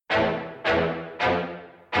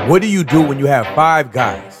What do you do when you have 5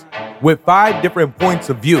 guys with 5 different points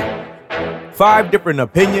of view, 5 different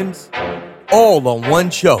opinions, all on one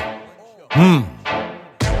show?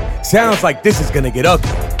 Sounds like this is gonna get ugly.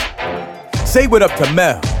 Say what up to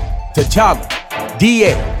Mel, T'Challa,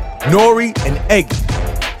 D.A., Nori, and Eggy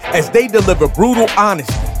as they deliver brutal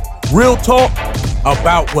honesty, real talk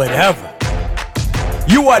about whatever.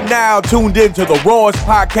 You are now tuned into the rawest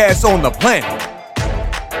podcast on the planet,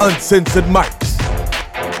 Uncensored Mics.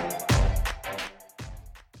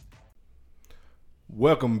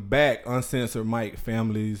 Welcome back, Uncensored Mic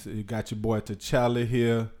families. You got your boy T'Challa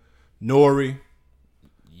here, Nori,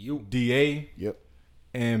 D.A., Yep.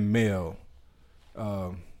 and Mel.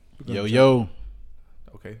 Yo.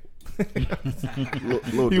 Okay.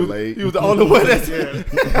 Little delayed. He was the only one that's... a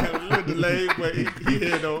little delayed, but he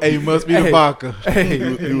here though. Hey, must be the vodka. He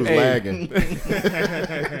was lagging.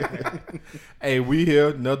 Hey, we here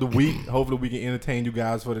another week. Hopefully we can entertain you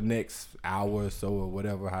guys for the next hour or so or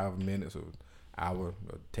whatever, however minutes or hour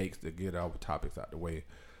it takes to get our topics out the way.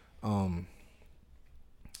 Go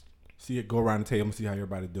around the table and see how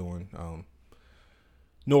everybody doing.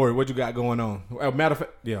 Nori, what you got going on? Matter of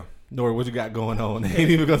fact, yeah. Nori, what you got going on? I ain't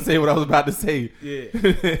even gonna say what I was about to say. Yeah.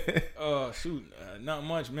 Not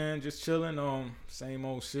much, man. Just chilling. Same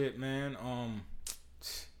old shit, man.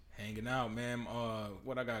 Hanging out, man.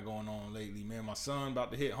 What I got going on lately, man? My son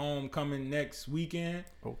about to hit homecoming next weekend.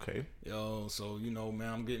 Okay. Yo, so man,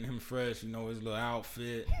 I'm getting him fresh. His little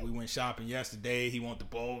outfit. We went shopping yesterday. He want the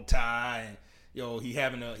bow tie, and he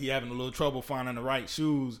having a little trouble finding the right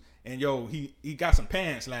shoes. And he got some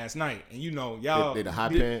pants last night, and y'all They the high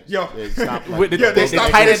pants. Yo, They stop like With the they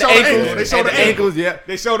tight at the ankles. They show the ankles. Yeah.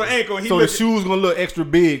 They show the ankle. And he So the looking- shoes gonna look extra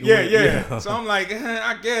big. Yeah. So I'm like,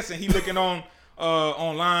 I guess. And he looking on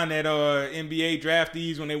online at NBA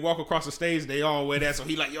draftees when they walk across the stage, they all wear that. So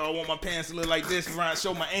he like, I want my pants to look like this, around,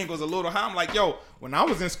 show my ankles a little high. I'm like, when I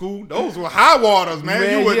was in school, those were high waters,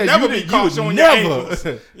 man. You would never be caught showing your ankles.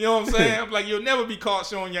 You know what I'm saying? I'm like, you'll never be caught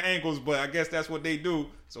showing your ankles, but I guess that's what they do.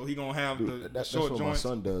 So he gonna have the that's short what joints. my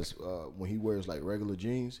son does. When he wears like regular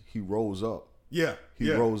jeans, he rolls up. Yeah, He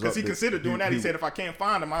rolls up because he considered doing that. He said, if I can't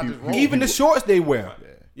find them, I'll just roll. Even the shorts they wear.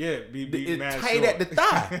 be It's mad tight short. at the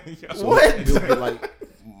thigh. Yeah. So What? He'll be like,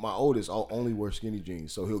 my oldest only wears skinny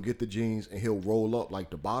jeans, so he'll get the jeans and he'll roll up like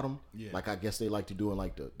the bottom, like I guess they like to do in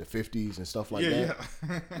like the 50s and stuff like that.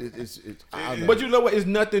 It's But you know what? It's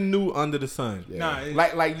nothing new under the sun. Yeah. Nah,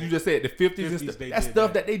 Like you just said, the 50s and 50s stuff. they That's did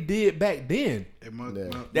stuff that. that they did back then.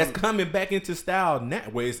 Yeah. That's coming back into style now.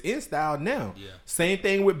 Where it's in style now. Yeah. Same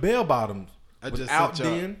thing with bell bottoms. I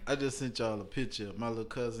just sent y'all a picture. My little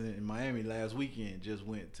cousin in Miami last weekend just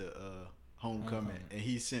went to homecoming, and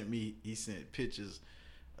he sent pictures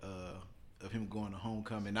of him going to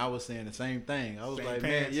homecoming. I was saying the same thing. I was Same like,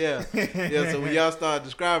 pants. man, yeah. So when y'all started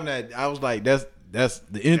describing that, I was like, that's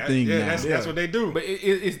the end thing now. That's what they do. But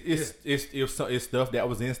it's stuff that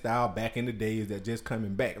was in style back in the days that just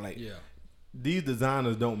coming back. Like these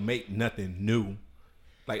designers don't make nothing new.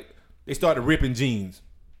 Like they started ripping jeans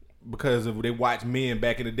because of they watched men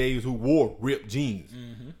back in the days who wore ripped jeans.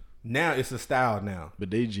 Mm-hmm. Now it's a style now.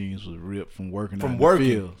 But they jeans was ripped from working From out working. in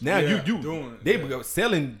the fields. Now they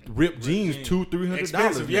selling ripped jeans $200-$300.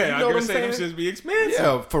 Expensive, You know I what I'm was say them saying? should be expensive.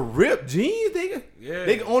 Yeah, for ripped jeans,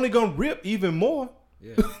 they only gonna rip even more.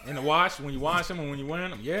 Yeah. In the wash, when you wash them and when you wear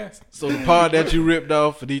them, So the part that you ripped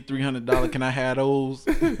off for these $300, can I have those?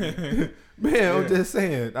 Man, I'm just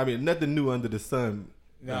saying. I mean, nothing new under the sun.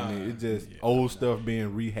 I mean, it's just old stuff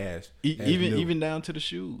being rehashed. Even down to the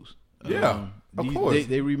shoes. Yeah, of course.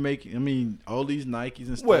 They remake. I mean, all these Nikes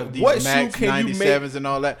and stuff. What These shoe Max can you 97s and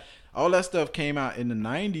all that. All that stuff came out in the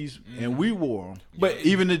 90s, and we wore them. But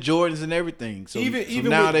even the Jordans and everything. So even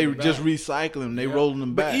now with- they just recycle them. They rolling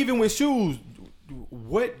them back. But even with shoes,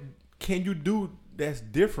 what can you do that's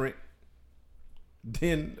different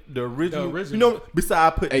than the original? You know,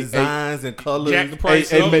 besides put designs and colors. Jack the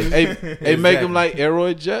price up. Make them like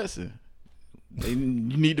Aroy Judson. You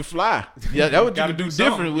need to fly. Yeah, that's what you Gotta can do do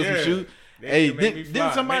different with something. some shoes. They Hey, can make me didn't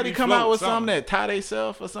fly, somebody make me come float, out with something. something that tie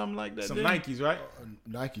themselves or something like that? Some didn't Nikes, right?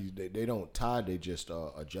 Nike, they don't tie, they just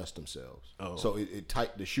adjust themselves. So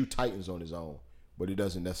the shoe tightens on its own, but it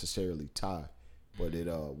doesn't necessarily tie. But it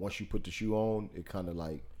once you put the shoe on, it kind of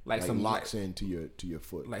like some locks into your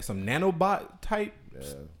foot, like some nanobot type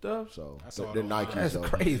stuff. So saw the it Nikes, That's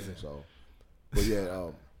crazy. So, but yeah,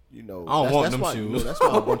 I don't want them why, shoes. that's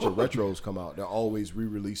why a bunch of retros come out. They're always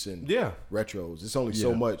re-releasing retros. It's only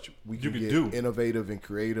so much we can get do. innovative and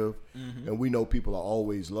creative, and we know people are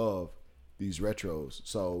always love these retros.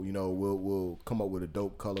 So we'll come up with a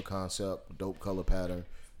dope color concept, dope color pattern,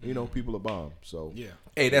 You know, people are bomb. So Yeah.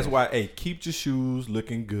 Hey, that's why. Hey, keep your shoes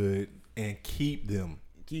looking good and keep them.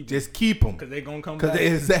 Just keep them because they're gonna come back.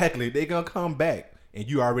 Exactly, they gonna come back, and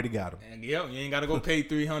you already got them. And you ain't gotta go pay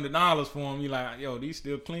 $300 for them. You like, yo, these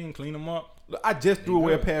still clean them up. Look, I just threw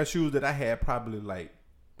away a pair of shoes that I had probably like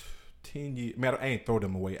 10 years. Matter, I ain't throw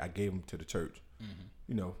them away. I gave them to the church,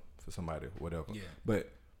 you know, for somebody or whatever. Yeah. But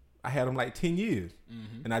I had them like 10 years,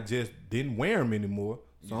 and I just didn't wear them anymore.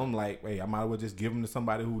 So I'm like, hey, I might as well just give them to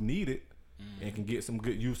somebody who need it and can get some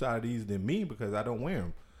good use out of these than me because I don't wear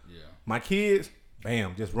them. Yeah. My kids,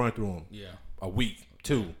 bam, just run through them. Yeah. A week,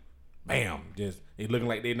 2, bam, just it looking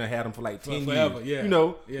like they done had them for like 10 forever, years. yeah. You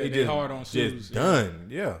know, Yeah, they they just hard on shoes, just done.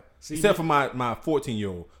 Yeah. See, Except for my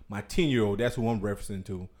 14-year-old, my 10-year-old. That's who I'm referencing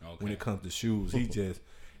to when Okay. it comes to shoes.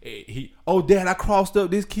 He Dad, I crossed up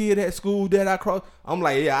this kid at school. Dad, I crossed. I'm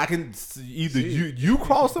like, yeah, I can see either you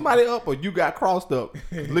crossed somebody up or you got crossed up.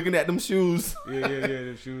 Looking at them shoes, Yeah.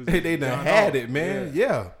 The shoes. they done had it, man.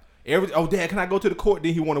 Yeah. Dad, can I go to the court?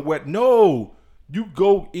 Then he want to wear. No, you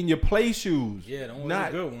go in your play shoes. Yeah, don't wear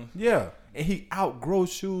not the good ones. Yeah, and he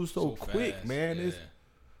outgrows shoes so So quick, fast, man. yeah.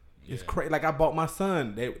 It's crazy. Like I bought my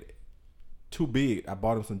son, they too big. I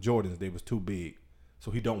bought him some Jordans. They was too big, so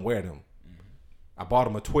he don't wear them. I bought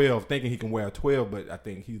him a 12, thinking he can wear a 12, but I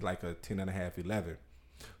think he's like a 10 and a half, 11.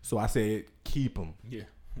 So I said, keep him. Yeah.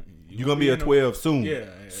 You're gonna be a 12 soon. Yeah.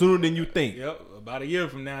 Sooner than you think. Yep. About a year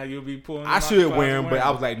from now, you'll be pulling. I should wear them, but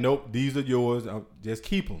I was like, nope, these are yours. Just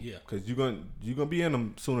keep them. Yeah. Because you're gonna be in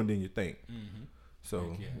them sooner than you think.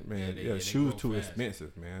 So man, they shoes grow too fast.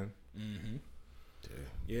 expensive, man.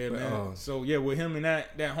 Yeah, But, man. So yeah, with him and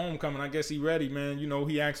that homecoming, I guess he ready, man. You know,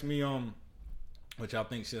 he asked me, what y'all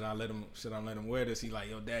think? Should I let him wear this? He like,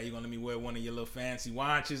 yo, Dad, you gonna let me wear one of your little fancy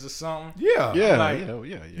watches or something? Yeah. Yeah, Like-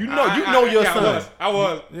 yeah. You know your son. I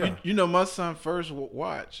was. Yeah. You know, my son first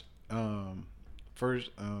watch,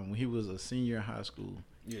 when he was a senior in high school,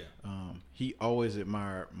 Yeah. he always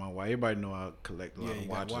admired my watch. Everybody know I collect a lot Yeah, of you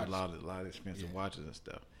got watches, watches. a lot of expensive watches and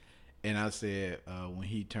stuff. And I said when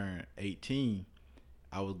he turned 18,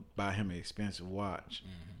 I would buy him an expensive watch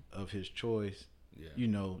of his choice. Yeah. You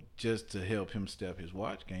know, just to help him step his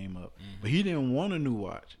watch game up. But he didn't want a new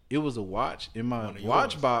watch. It was a watch in my One of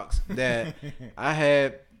watch yours. box that I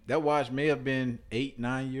had. That watch may have been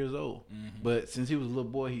 8-9 years old. But since he was a little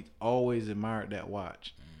boy, he always admired that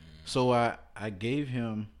watch. So I gave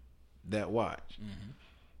him that watch.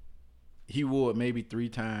 He wore it maybe 3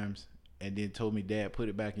 times and then told me, Dad, put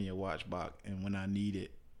it back in your watch box. And when I need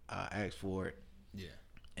it, I ask for it. Yeah.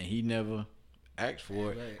 And he never asked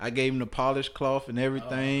for it. Right. I gave him the polished cloth and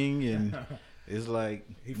everything, and it's like,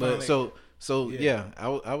 He but finally- yeah,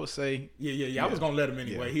 I would say, Yeah. I was gonna let him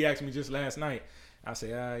anyway. Yeah. He asked me just last night. I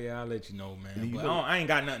said, I'll let you know, man. But I ain't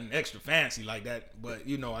got nothing extra fancy like that. But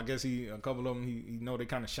you know, I guess a couple of them, he know they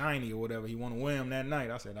kind of shiny or whatever. He want to wear them that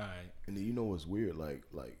night. I said, all right. And then you know what's weird? Like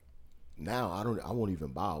now I won't even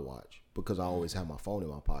buy a watch because I always have my phone in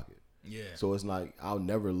my pocket. Yeah. So it's like I'll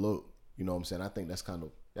never look. You know what I'm saying? I think that's kind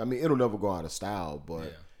of. I mean, it'll never go out of style, but Yeah.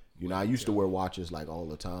 you know, I used to wear watches like all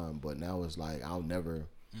the time, but now it's like I'll never.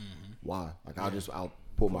 Why? Like I'll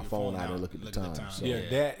pull my phone out and look at the time. So. Yeah,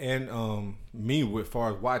 that and me with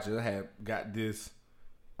far as watches, I had got this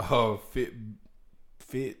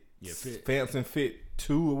Fit Fancy Fit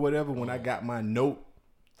 2 or whatever when I got my Note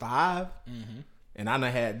 5, and I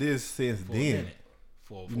done had this since For a then. minute.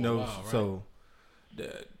 For You a know, while, right? so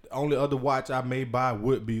the only other watch I may buy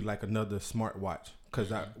would be like another smartwatch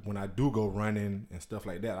because when I do go running and stuff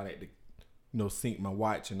like that, I like to sync my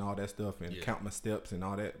watch and all that stuff and count my steps and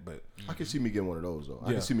all that. But I can see me getting one of those though.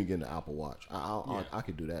 I can see me getting an Apple Watch. I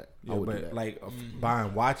could do that. I would do but that. like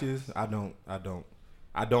buying watches, I don't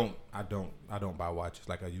buy watches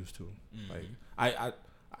like I used to. Like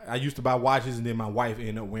I used to buy watches and then my wife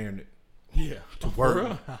ended up wearing it Yeah. to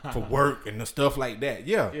work for work and the stuff like that.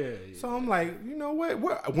 Yeah. Yeah. So I'm like, you know what?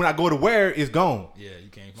 When I go to wear it, it's gone. Yeah, you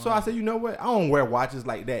can't find So I said, you know what? I don't wear watches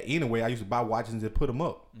like that anyway. I used to buy watches and just put them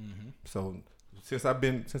up. So since I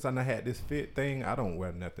done had this fit thing, I don't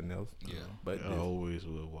wear nothing else. Yeah. But I always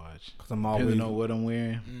will watch. because I'm always Depending on what I'm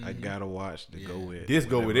wearing, I got a watch to go with. this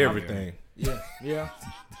go with whatever I'm everything. Yeah.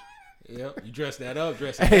 Yep. You dress that up,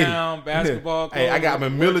 dress it Hey, down, basketball. Hey, I got my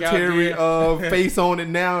clothes, workout military gear. face on it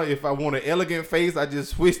now. If I want an elegant face, I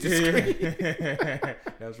just switch the screen. Yeah.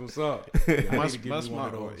 That's what's up. My, I my need to give me one of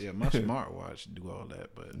smartwatch, those. yeah, my smartwatch do all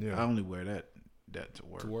that, but Yeah. I only wear that to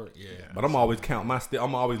work. To work, yeah. But I'm always counting my step.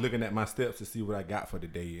 I'm always looking at my steps to see what I got for the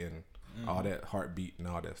day and all that heartbeat and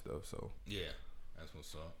all that stuff. So Yeah, that's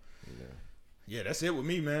what's up. Yeah, that's it with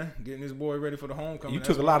me, man. Getting this boy ready for the homecoming. You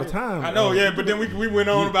took a lot of time. I know, yeah, but then we went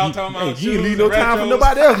on about talking about you didn't leave no time for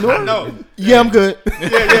nobody else, no? I know. Yeah, I'm good. Yeah,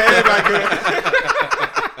 everybody good.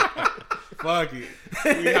 Fuck it.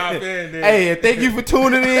 We hop in there. Hey, and thank you for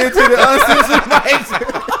tuning in to the Uncensored Mics.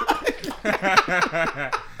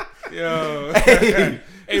 Yo.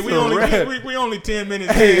 Hey, we only 10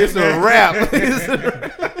 minutes hey, in. it's a wrap.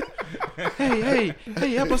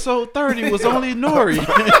 Hey, episode 30 was only Nori.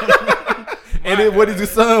 And then what is your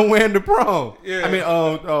son wearing to prom? Yeah. I mean,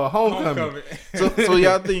 homecoming. So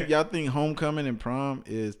y'all think homecoming and prom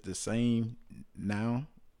is the same now?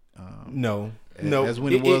 No. As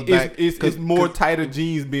when it was back. It's more tighter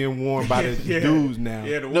jeans being worn by the dudes now.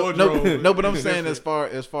 Yeah, the wardrobe. No, but I'm saying as far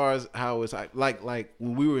as how it's like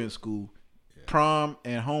when we were in school, prom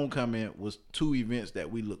and homecoming was two events that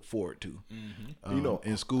we look forward to.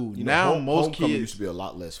 In school. Now most homecoming kids used to be a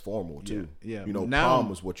lot less formal too. Yeah. Now, prom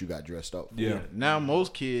was what you got dressed up for. Yeah. Now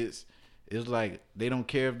most kids, it's like they don't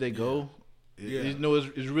care if they go. It's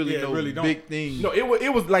really big thing. No,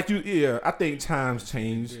 it was like you. Yeah, I think times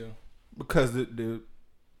changed because the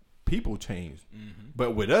people changed.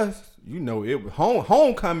 But with us, it was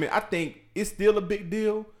homecoming. I think it's still a big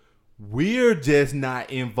deal. We're just not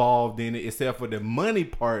involved in it except for the money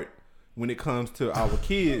part when it comes to our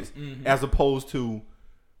kids, as opposed to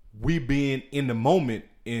we being in the moment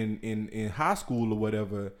in high school or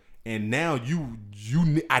whatever. And now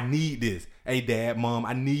I need this. Hey, Dad, Mom,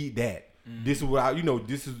 I need that. This is what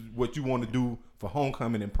this is what you want to do for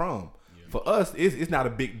homecoming and prom. For us, it's not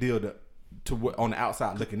a big deal to on the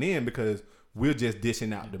outside looking in because we're just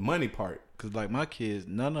dishing out the money part. Cause like my kids,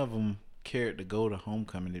 none of them cared to go to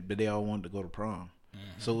homecoming, but they all wanted to go to prom.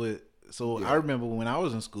 So I remember when I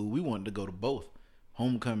was in school, we wanted to go to both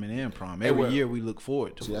homecoming and prom. Every year we look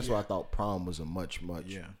forward to it. That's why I thought prom was a much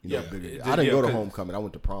bigger deal. I I didn't go to homecoming. I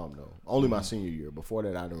went to prom though. Only my senior year. Before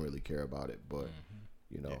that, I didn't really care about it. But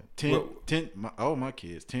all my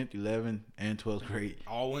kids, 10th, 11th, and 12th grade,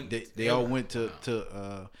 all went. They all went to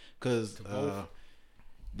because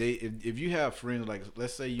if you have friends, like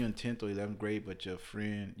let's say you're in 10th or 11th grade, but you have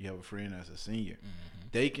a friend that's a senior,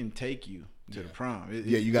 they can take you to the prom.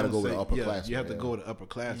 You got to go with the upperclassmen. You have to go with the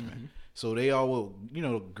upperclassmen. So they all will,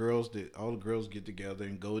 all the girls get together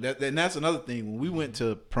and go. And that's another thing. When we went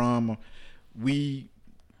to prom, we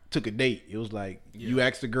took a date. It was like you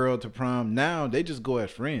asked the girl to prom. Now they just go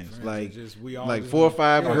as friends. Like 4 or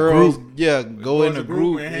 5 girls. Go in a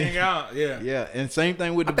group and hang out. Yeah. And same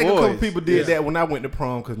thing with the boys. I think a couple people did that when I went to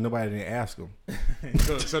prom because nobody didn't ask them.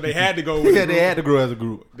 so they had to go. With they had to go as a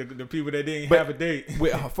group. The people that didn't have a date.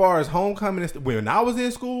 As far as homecoming, when I was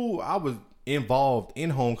in school, I was involved in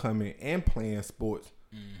homecoming and playing sports.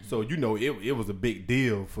 So it was a big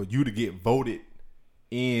deal for you to get voted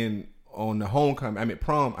in on the homecoming.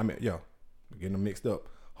 Prom. Getting them mixed up.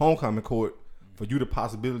 Homecoming court for you the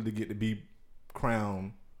possibility to get to be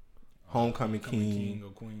crowned homecoming king or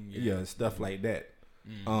queen. Stuff like that.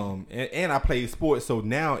 And I played sports, so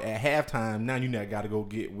now at halftime, now you got to go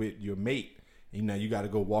get with your mate. You got to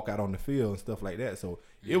go walk out on the field and stuff like that. So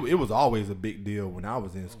it was always a big deal when I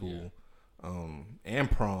was in school.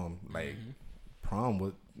 And prom, like prom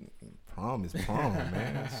is prom,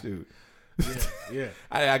 man. Shoot. Yeah.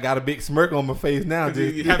 I got a big smirk on my face now.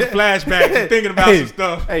 Just you have flashbacks thinking about some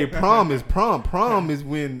stuff. Hey, prom is prom. Prom is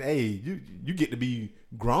when you get to be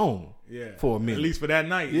grown. For a minute. At least for that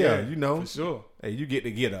night. Yeah, for sure. Hey, you get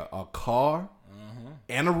to get a car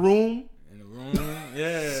and a room. You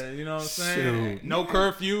know what I'm saying? Shoot. No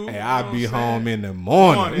curfew. Hey, I'll be home in the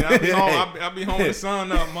morning. I'll be home with the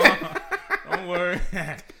sun up, Mom. Don't worry.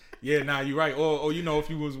 You're right. Or if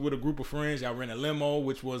you was with a group of friends, y'all rent a limo,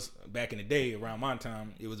 which was back in the day around my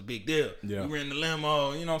time, it was a big deal. Yeah. We rent the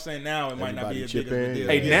limo. You know what I'm saying? Now it might not be a big deal.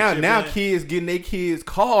 Hey, now kids getting their kids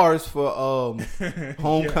cars for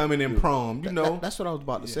homecoming and prom. That's what I was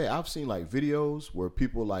about to say. I've seen like videos where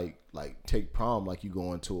people like take prom like you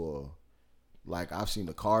going to I've seen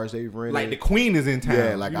the cars they've rented. Like the Queen is in town.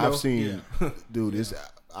 Yeah, I've seen, dude. It's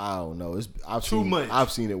I don't know. I've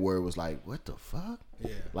seen it where it was like, what the fuck?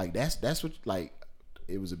 Yeah. Like that's what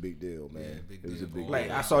it was a big deal, man. It was a big deal.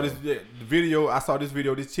 I saw this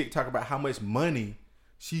video. This chick talk about how much money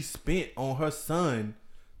she spent on her son,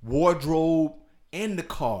 wardrobe, and the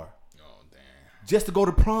car. Oh damn! Just to go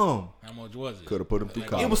to prom. How much was it? Could have put him through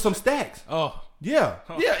college. It was some stacks. Oh yeah,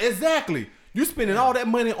 exactly. You spending all that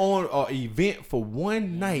money on an event for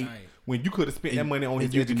one night when you could have spent that money on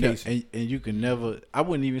his education. And you can never. I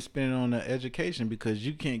wouldn't even spend it on the education because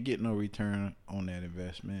you can't get no return on that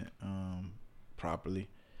investment properly.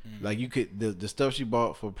 Like you could the stuff she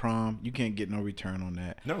bought for prom, you can't get no return on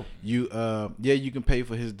that. No. You you can pay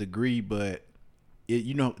for his degree, but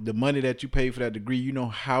you know, the money that you pay for that degree, you know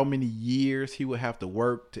how many years he would have to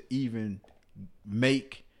work to even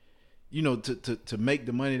make, you know, to make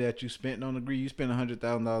the money that you spent on the degree. You spend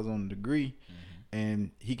 $100,000 on the degree,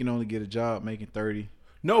 and he can only get a job making 30.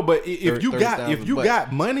 No, but if you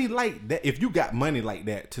got money like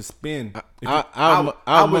that to spend,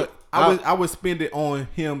 I would spend it on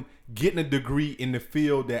him getting a degree in the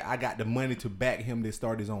field that I got the money to back him to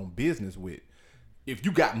start his own business with. If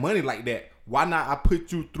you got money like that, why not I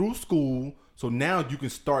put you through school so now you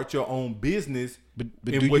can start your own business? But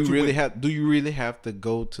do you really have to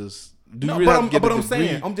go to? I'm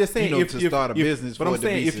just saying, to start a business. But I'm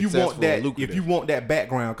saying if you want that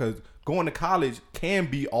background, because going to college can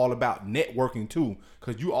be all about networking too.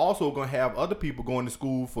 Because you also gonna have other people going to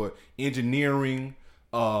school for engineering,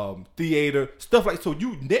 theater, stuff like. So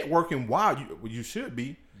you networking while you should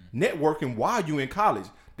be networking while you in college.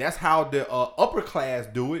 That's how the upper class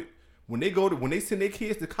do it. When they send their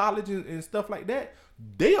kids to college and stuff like that,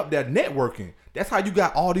 they up there networking. That's how you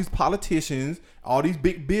got all these politicians, all these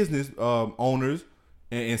big business owners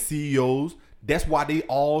and CEOs. That's why they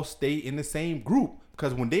all stay in the same group,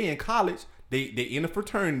 because when they in college, they in a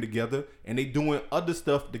fraternity together and they doing other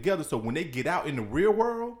stuff together. So when they get out in the real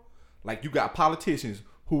world, like you got politicians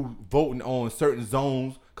who voting on certain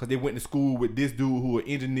zones because they went to school with this dude who an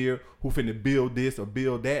engineer who finna build this or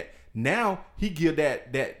build that. Now he give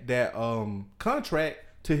that contract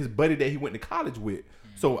to his buddy that he went to college with.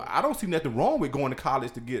 So I don't see nothing wrong with going to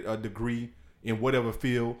college to get a degree in whatever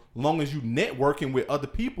field, long as you networking with other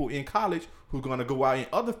people in college who's gonna go out in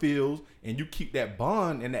other fields, and you keep that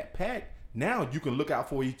bond and that pact. Now you can look out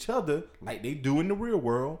for each other like they do in the real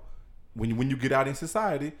world. When you get out in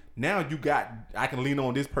society, now I can lean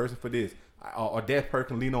on this person for this, or that person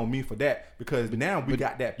can lean on me for that, because now we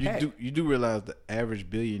got that pact. You do realize the average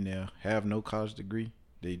billionaire have no college degree.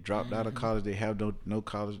 They dropped out of college. They have no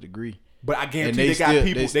college degree. But I guarantee they got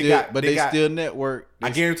people. They still network. I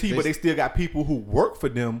guarantee you, but they still got people who work for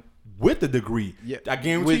them with a degree. Yeah, I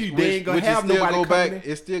guarantee you, they ain't gonna have nobody.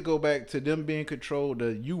 It still go back to them being controlled.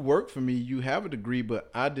 You work for me. You have a degree,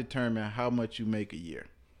 but I determine how much you make a year.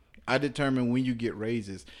 I determine when you get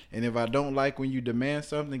raises. And if I don't like when you demand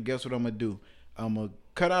something, guess what I'm gonna do? I'm gonna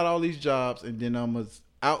cut out all these jobs, and then I'm gonna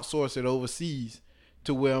outsource it overseas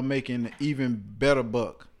to where I'm making an even better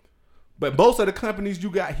buck. But most of the companies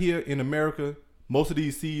you got here in America, most of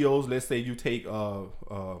these CEOs, let's say you take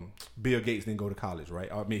Bill Gates didn't go to college,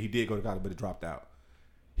 right? I mean, he did go to college, but he dropped out.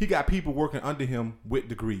 He got people working under him with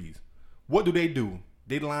degrees. What do?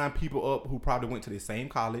 They line people up who probably went to the same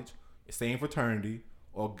college, the same fraternity,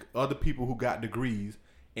 or other people who got degrees.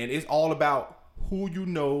 And it's all about who you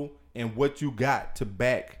know and what you got to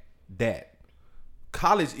back that.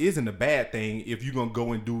 College isn't a bad thing if you're going to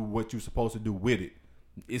go and do what you're supposed to do with it.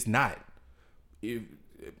 It's not.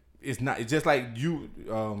 It's not. It's just like you.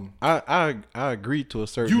 I agree to a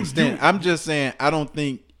certain extent. I'm just saying I don't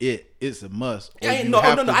think it's a must. No.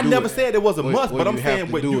 I never said it was a must, but I'm saying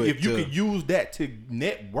if you could use that to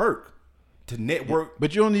network.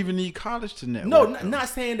 But you don't even need college to network. No, not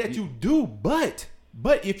saying that you do, but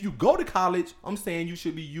if you go to college, I'm saying you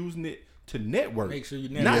should be using it to network. Make sure you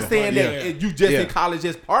network. Not saying that you just in college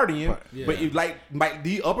just partying, but like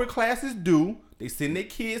the upper classes do. They send their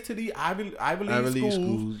kids to the Ivy League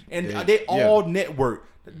schools, and they all network.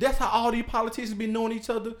 That's how all these politicians been knowing each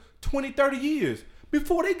other 20, 30 years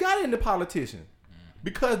before they got into politician,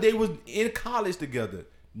 because they was in college together,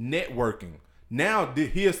 networking. Now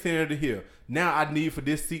here's senator here. Now I need for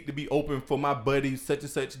this seat to be open for my buddy such and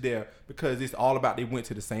such there, because it's all about they went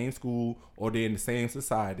to the same school or they're in the same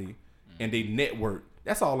society and they network.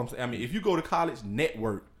 That's all I'm saying. I mean, if you go to college,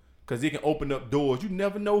 network. Because it can open up doors. You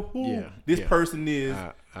never know who this person is,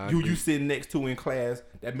 who you sitting next to in class.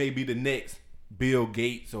 That may be the next Bill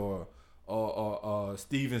Gates or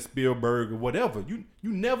Steven Spielberg or whatever. You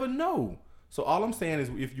never know. So all I'm saying is,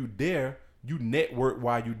 if you there, you network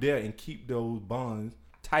while you there and keep those bonds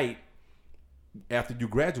tight after you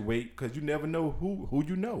graduate, because you never know who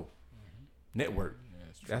you know. Network.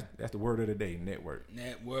 That's the word of the day. Network.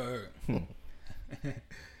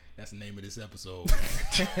 That's the name of this episode.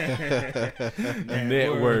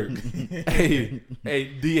 Network. hey,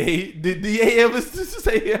 DA. Did DA ever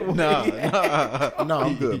say that? No,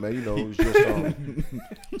 I'm good, man. You know, it's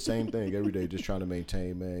just same thing every day. Just trying to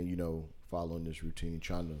maintain, man. You know, following this routine,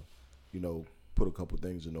 trying to, you know, put a couple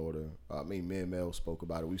things in order. I mean, me and Mel spoke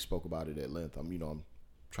about it. We spoke about it at length. I'm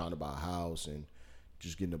trying to buy a house and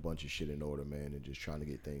just getting a bunch of shit in order, man, and just trying to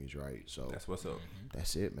get things right. So that's what's up.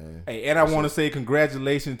 That's it, man. Hey, and I want to say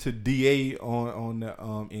congratulations to DA on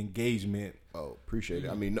the engagement. Oh, appreciate it.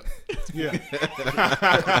 I mean, no. Yeah.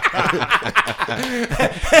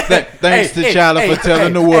 Thanks to Chala for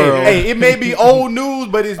telling the world. Hey, it may be old news,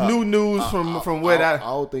 but it's new news from what I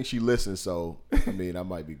don't think she listens, so I mean, I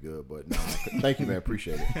might be good, but no. Thank you, man.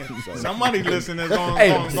 Appreciate it. So, Somebody listening is going.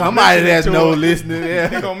 Hey, somebody that's no listening. Yeah,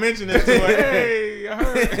 they gonna mention it to her. Hey, I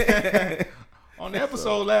heard on the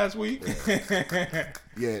episode last week.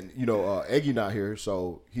 yeah, you know, Eggy not here,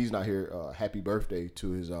 so he's not here. Happy birthday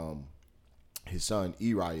to his son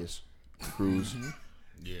Erias Cruz.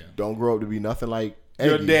 Yeah. Don't grow up to be nothing like Eggy.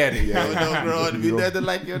 Your daddy. Yeah. Don't grow up to be nothing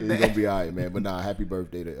like your He's daddy. gonna be all right, man. But nah, happy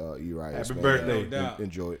birthday to Erias. Happy man. birthday. No doubt.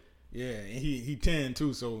 Enjoy it. Yeah, and he 10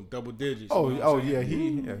 too, so double digits. Oh, you know what I'm yeah,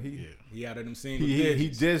 saying? He out of them single digits. he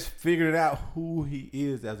just figured out who he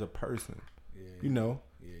is as a person. Yeah. You know,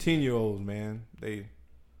 10-year-olds, man, they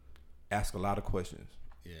ask a lot of questions.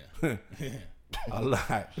 Yeah. A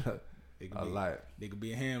lot. A lot. They could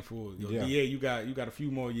be a handful. Yo, Yeah. DA, you got a few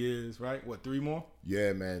more years, right? What, 3 more?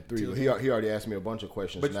 Yeah, man. 3. He already asked me a bunch of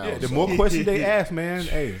questions But now. yeah, the so- more questions they ask, man,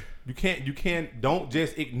 hey, you can't don't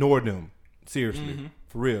just ignore them. Seriously,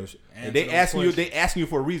 for real. And they asking you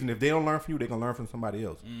for a reason. If they don't learn from you, they gonna learn from somebody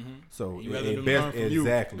else. So You rather it them best learn from you,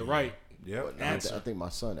 exactly the right. Yep. I think my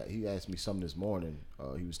son, he asked me something this morning.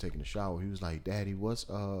 He was taking a shower. He was like, "Daddy, what's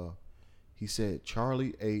he said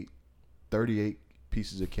Charlie ate 38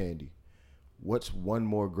 pieces of candy. What's one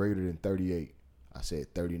more greater than 38? I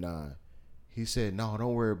said 39. He said, "No,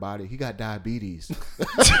 don't worry about it. He got diabetes."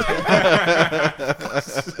 I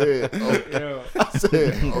said,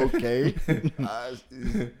 "Okay."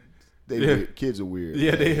 Kids are weird.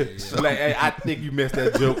 Yeah, like hey, I think you messed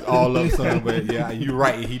that joke all up, son. But yeah, you're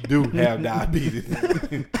right. He do have diabetes.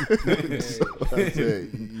 So I said,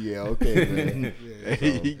 "Yeah, okay, man."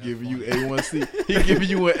 He giving you A1C. He giving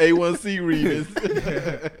you an A1C readings.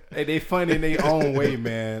 Hey, they funny in their own way,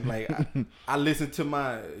 man. Like I listen to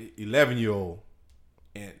my 11-year-old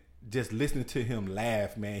and just listening to him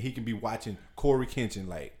laugh, man. He can be watching Corey Kenshin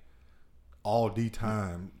like all the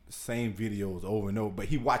time, same videos over and over, but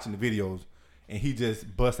he watching the videos and he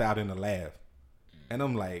just busts out in a laugh. And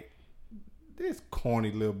I'm like, this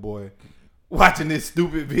corny little boy watching this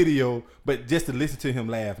stupid video, but just to listen to him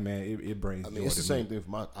laugh, man, it brings joy. It's the to same me. thing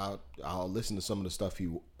for I'll listen to some of the stuff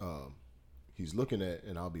he's looking at,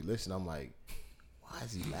 and I'll be listening. I'm like, why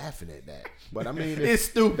is he laughing at that? But I mean, It's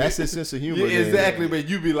stupid. That's his sense of humor. Yeah, exactly, but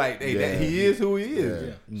you be like, hey, that he is who he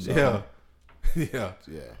is. Yeah. Yeah.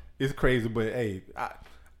 Yeah. It's crazy, but hey,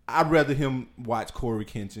 I'd rather him watch Corey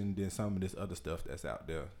Kenshin than some of this other stuff that's out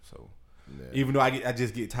there. So even though I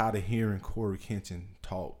just get tired of hearing Corey Kenshin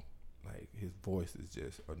talk, like his voice is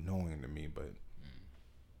just annoying to me. But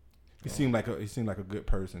he seemed like a good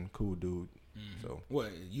person, cool dude. So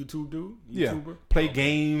What, YouTube dude? yeah, YouTuber? play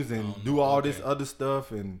games and do all this other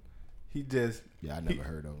stuff, and he just I never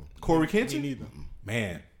heard of him. Corey Me Kenshin. neither.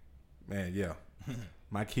 Man, yeah,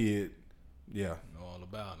 my kid, yeah. Know all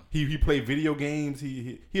about him. He play video games.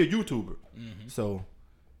 He a YouTuber, so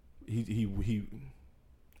he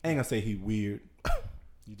I ain't gonna say he weird.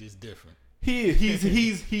 You just different.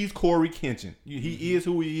 He's Corey Kenshin. He is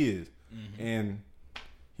who he is, and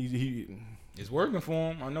he It's working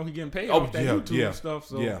for him. I know he getting paid Oh, off that yeah, YouTube yeah, stuff.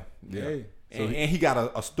 So yeah. Hey. and he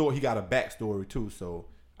got a story. He got a backstory too. So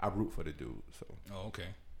I root for the dude. So Oh, okay.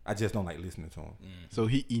 I just don't like listening to him. So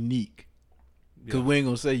he unique. Cause we ain't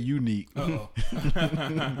gonna say unique. Uh-oh.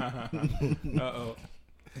 Uh-oh.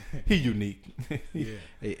 He unique. Yeah.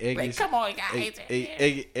 Hey, Eggy, come on, guys.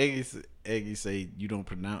 Eggy say you don't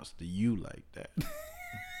pronounce the U like that.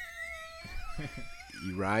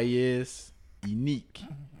 Urias unique.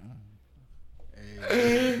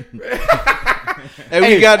 Hey,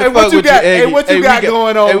 we got to fuck with you, Eggy. Hey, what you got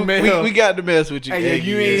going on, man? We got to mess with you, Hey, Eggy.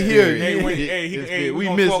 you ain't here. We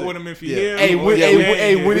miss fuck it. with him if he Yeah. here. Hey, when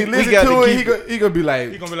he we listen got to to it, keep he gonna be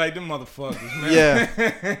like, He gonna be like them motherfuckers, man. Yeah.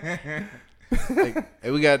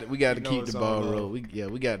 Hey, we got to know keep it's the all ball love. rolling.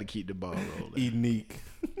 We got to keep the ball rolling. unique.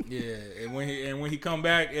 Yeah, and when he come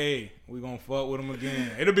back, hey, we gonna fuck with him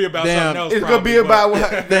again. It'll be about Damn, something else. It's gonna be probably, about but-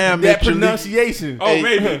 what, Damn, that Mr. Lee. pronunciation. Oh,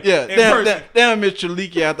 maybe. Yeah, In damn, person. Mr.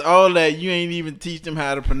 Leakey, after all that, you ain't even teach them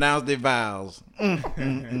how to pronounce their vowels.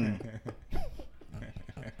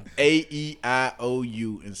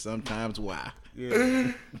 A-E-I-O-U and sometimes Y.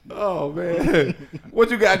 Yeah. Oh man, what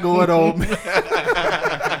you got going on, man?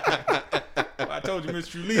 I told you, Miss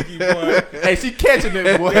Truliki, boy. Hey, she catching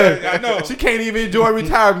it, boy. Yeah, I know. She can't even enjoy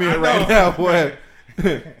retirement right now, boy.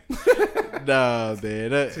 Nah,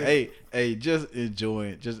 man. Hey, just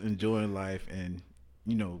enjoying life, and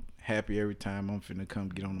happy every time I'm finna come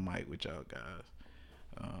get on the mic with y'all guys.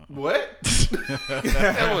 What?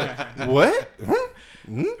 What?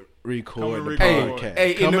 Record the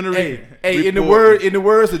Hey, podcast. in the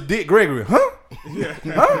words of Dick Gregory, huh? Yeah.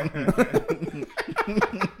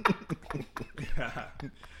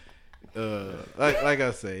 Like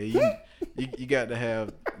I say, you got to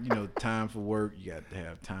have time for work. You got to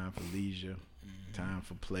have time for leisure, time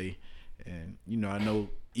for play, and I know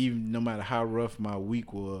even no matter how rough my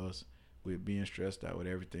week was with being stressed out with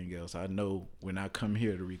everything else, I know when I come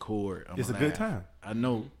here to record, It's a good time. I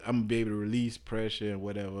know I'm gonna be able to release pressure and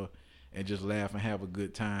whatever, and just laugh and have a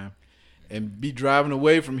good time. And be driving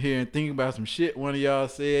away from here and thinking about some shit one of y'all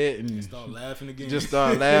said and Start laughing again. just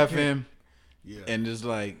start laughing. Yeah. And just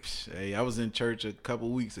like, hey, I was in church a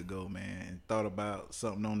couple weeks ago, man, and thought about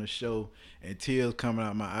something on the show, and tears coming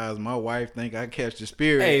out my eyes. My wife think I catch the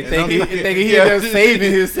spirit. Hey, And thinking I'm he just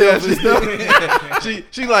saving himself and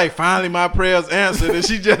stuff. she like, finally my prayers answered, and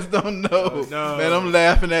she just don't know. No. Man, I'm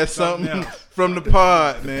laughing at something else. from the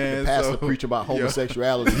pod, man. Pastor So, preach about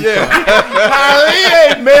homosexuality. yeah.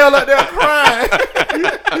 He ain't male up there crying.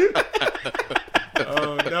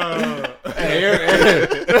 Oh no. Hey,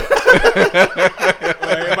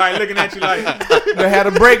 Everybody looking at you like, they had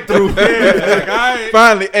a breakthrough. yeah, like,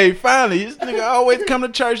 all right. Finally, this nigga always come to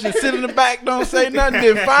church and sit in the back, don't say nothing.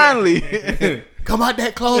 Then finally, Come out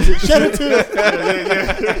that closet. Shut it to us.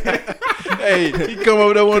 hey, he come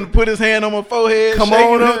over there wanting to put his hand on my forehead. Come shaking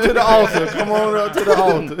on it. up to the altar. Come on up to the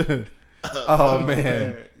altar. Oh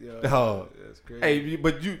man. Oh. That's crazy. Hey,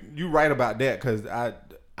 but you right about that, because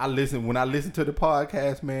I listen when I listen to the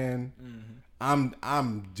podcast, man.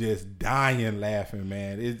 I'm just dying laughing,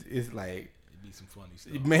 man. It's like, It'd be some funny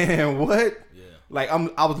stuff. man, what? Yeah. Like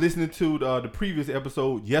I was listening to the previous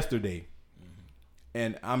episode yesterday,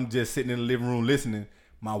 and I'm just sitting in the living room listening.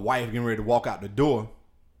 My wife getting ready to walk out the door,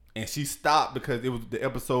 and she stopped because it was the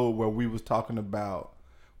episode where we was talking about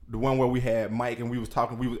the one where we had Mike and we was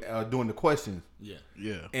doing the questions. Yeah.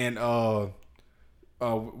 Yeah. And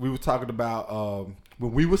we were talking about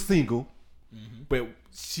when we were single, but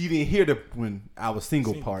she didn't hear when I was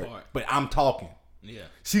single part. But I'm talking. Yeah.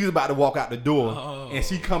 She was about to walk out the door, and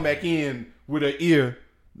she come back in with her ear,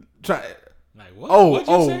 try. Like what? What'd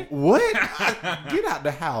you Oh, say? What? Get out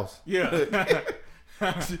the house. Yeah.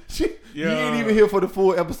 You ain't even here for the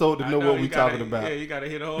full episode to know what we talking about. Yeah, you gotta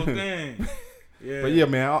hear the whole thing. Yeah. But yeah,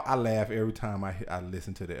 man, I laugh every time I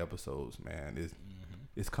listen to the episodes, man.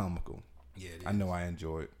 It's comical. Yeah, it I know I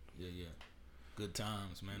enjoy it. Yeah. Good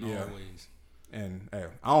times, man. Yeah. Always. And hey,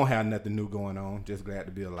 I don't have nothing new going on. Just glad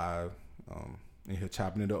to be alive. And here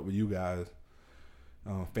chopping it up with you guys.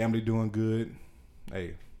 Family doing good.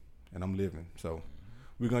 Hey, and I'm living. So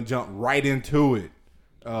we're gonna jump right into it.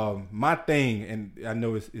 My thing, and I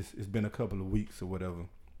know it's been a couple of weeks or whatever,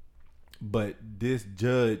 but this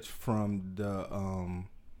judge from the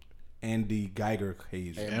Andy Geiger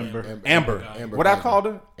case, Amber. What I called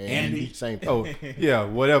her? Andy. Same thing. Oh yeah,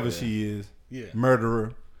 whatever she is. Yeah.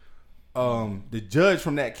 Murderer. The judge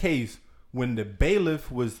from that case, when the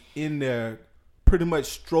bailiff was in there pretty much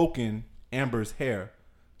stroking Amber's hair,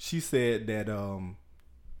 she said that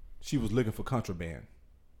she was looking for contraband.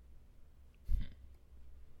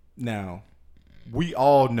 Now, we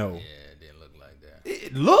all know. Yeah, it didn't look like that.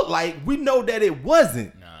 It looked like we know that it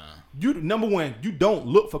wasn't. Nah. You number one, you don't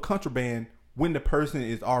look for contraband when the person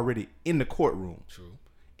is already in the courtroom. True.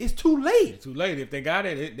 It's too late. Too late. If they got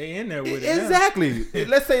it, they in there with it. now. Exactly.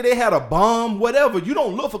 Let's say they had a bomb, whatever. You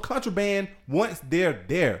don't look for contraband once they're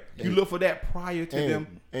there. You look for that prior to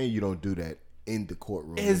them. And you don't do that in the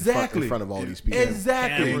courtroom. Exactly. In front of all these people.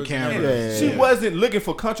 Exactly. Cameras. She wasn't looking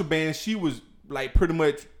for contraband. She was like pretty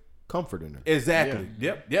much Comforting her. exactly.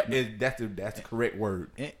 Yep. That's the correct word.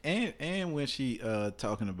 And when she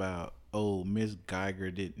talking about, Miss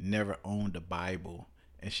Geiger never owned a Bible,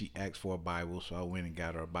 and she asked for a Bible, so I went and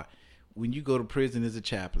got her a Bible. When you go to prison as a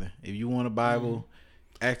chaplain, if you want a Bible,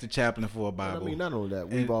 ask the chaplain for a Bible. I mean, not only that,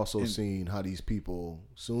 we've also seen how these people,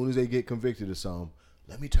 soon as they get convicted of something,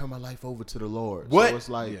 let me turn my life over to the Lord. What? So it's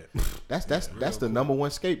like that's the number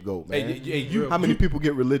one scapegoat, man. Hey, how many people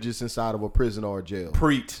get religious inside of a prison or a jail?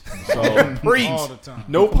 Preach. So Preach. All the time.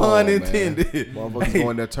 No come pun on, man. intended. Motherfuckers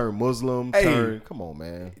going there turn Muslim, Hey. come on,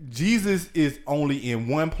 man. Jesus is only in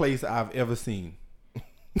one place I've ever seen.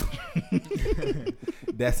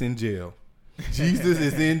 That's in jail. Jesus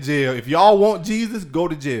is in jail. If y'all want Jesus, go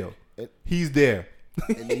to jail. He's there.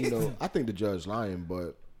 And I think the judge lying,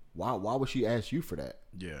 but why would she ask you for that?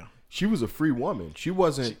 Yeah. She was a free woman. She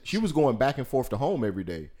wasn't. She was going back and forth to home every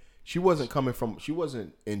day. She wasn't she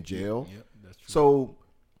wasn't in jail. Yep, that's true. So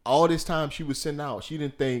all this time she was sitting out. She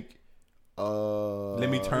didn't think Let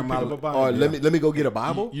me turn my. Or let me go get a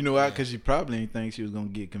Bible. You know why? Because she probably didn't think she was gonna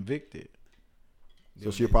get convicted. So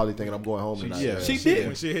she'll probably thinking I'm going home tonight. Yeah, she did.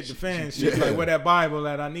 When she hit the fan, she was like, "Where that Bible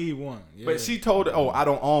at? I need one." Yeah. But she told her, "Oh, I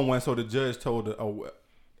don't own one." So the judge told her, "Oh,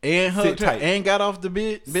 And hugged her. And got off the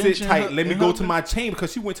bench. sit tight. Let me go to my chamber,"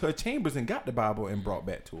 because she went to her chambers and got the Bible and brought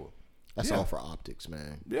back to her. That's all for optics,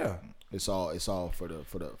 man. Yeah, it's all for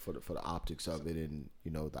the optics of it, and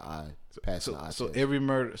the eye passing the eye. So every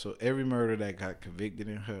murder that got convicted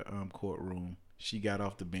in her courtroom, she got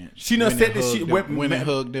off the bench. She done said that she went and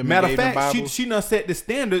hugged them. Matter of fact, she done set the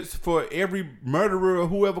standards for every murderer or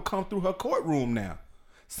whoever come through her courtroom now.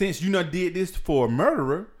 Since you done did this for a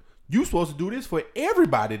murderer, you supposed to do this for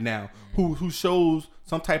everybody now who shows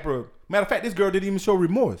some type of. Matter of fact, this girl didn't even show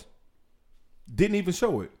remorse. Didn't even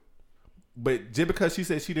show it. But just because she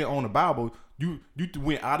said she didn't own a Bible, you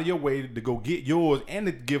went out of your way to go get yours and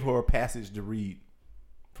to give her a passage to read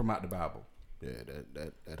from out the Bible. Yeah,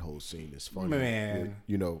 that whole scene is funny. Man.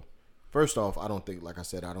 First off, I don't think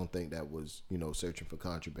that was, searching for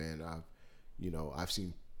contraband. I've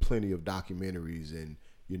seen plenty of documentaries and,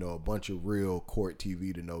 a bunch of real court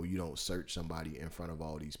TV to know you don't search somebody in front of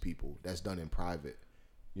all these people. That's done in private.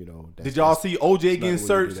 Did y'all see OJ getting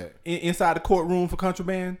searched inside the courtroom for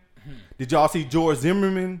contraband? Did y'all see George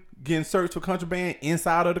Zimmerman getting searched for contraband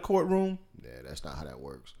inside of the courtroom? Yeah, that's not how that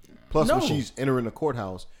works. Plus, when she's entering the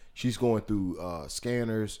courthouse, she's going through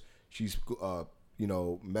scanners. She's,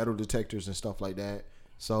 metal detectors and stuff like that.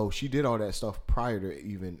 So she did all that stuff prior to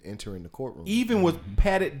even entering the courtroom. Even was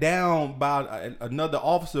patted down by another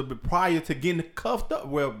officer, but prior to getting cuffed up.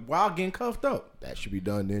 Well, while getting cuffed up, that should be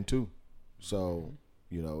done then too. So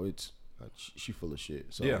it's. She full of shit.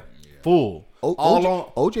 So. Yeah, full.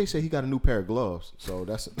 OJ said he got a new pair of gloves. So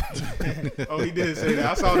that's. Oh, he did say that.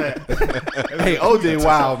 I saw that. Hey, OJ,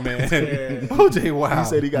 wild man. Yeah. OJ, wild. He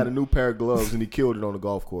said he got a new pair of gloves and he killed it on the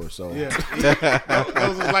golf course. So yeah,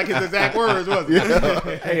 those was like his exact words, wasn't it?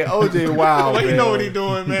 Yeah. Hey, OJ, wild. Well, he know what he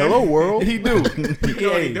doing, man. Hello, world. He do. He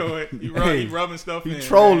know what he doing. He rubbing stuff in. He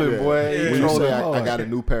trolling, man. boy. Yeah. When you say I got a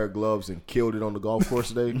new pair of gloves and killed it on the golf course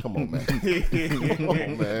today, come on, man. Come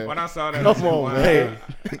on, man. When I saw that, come on, man.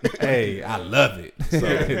 Hey, I love it. So,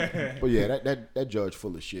 but yeah, that judge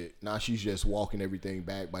full of shit. Now she's just walking everything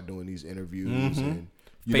back by doing these interviews and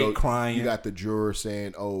fake crying. You got the juror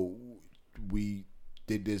saying, "Oh, we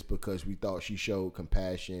did this because we thought she showed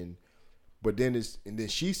compassion," but then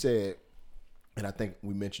she said, and I think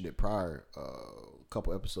we mentioned it prior a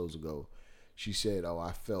couple episodes ago. She said, "Oh,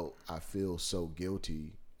 I feel so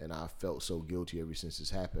guilty, and I felt so guilty ever since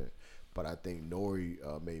this happened." But I think Nori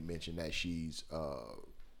made mention that she's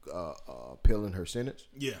appealing her sentence.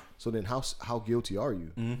 Yeah. So then how guilty are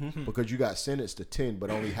you? Mm-hmm. Because you got sentenced to 10, but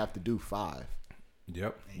only have to do 5.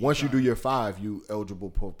 Yep. Once you do your 5, you eligible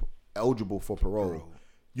for parole.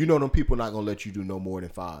 You know them people not gonna let you do no more than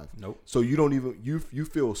 5. Nope. So you don't even you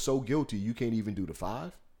feel so guilty you can't even do the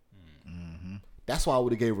 5. Mm-hmm. That's why I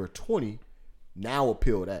would have gave her 20. Now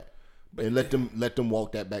appeal that. And let them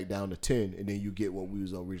walk that back down to 10, and then you get what we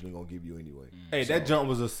was originally gonna give you anyway. Hey, that jump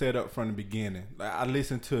was a setup from the beginning. Like, I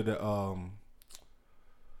listened to the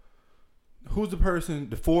who's the person,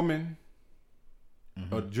 the foreman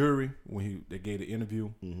of the jury when they gave the interview,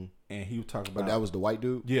 and he was talking about. That was the white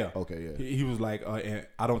dude. Yeah. Okay. Yeah. He was like, and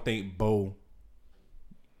I don't think Bo.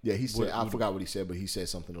 Yeah, he said. I forgot what he said, but he said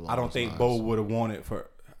something along. I don't think Bo would have wanted for.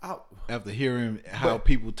 After hearing how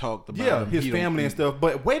people talked about him, his family and stuff.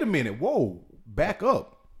 But wait a minute, whoa, back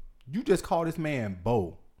up. You just called this man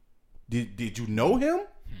Bo. Did you know him?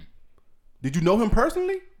 Did you know him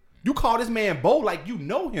personally? You call this man Bo like you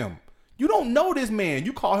know him. You don't know this man.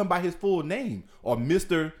 You call him by his full name or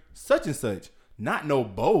Mr. Such and Such. Not no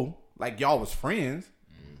Bo like y'all was friends.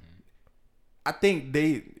 I think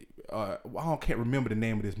they. I can't remember the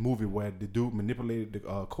name of this movie where the dude manipulated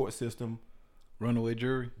the court system. Runaway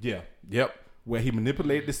Jury. Yeah. Yep. Where he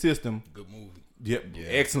manipulated the system. Good movie. Yep. Yeah.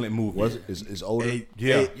 Excellent movie. Was it? Is older?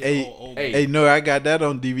 Hey, no, I got that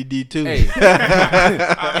on DVD too. Hey.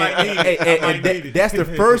 That's the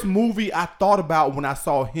first movie I thought about when I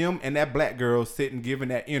saw him and that black girl sitting giving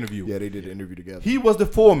that interview. Yeah, they did the interview together. He was the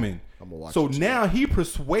foreman. I'm gonna watch so it now he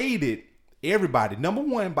persuaded everybody. Number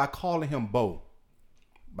one, by calling him Bo.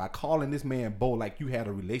 By calling this man Bo like you had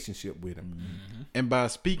a relationship with him. Mm-hmm. And by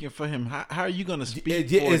speaking for him, how are you going to speak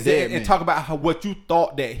for that man? And talk about what you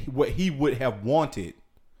thought that what he would have wanted.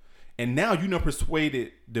 And now you done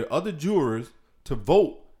persuaded the other jurors to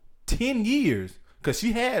vote 10 years. Because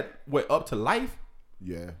she had, up to life?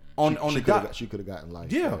 Yeah. On the dock. She could have gotten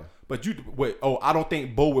life. Yeah. But I don't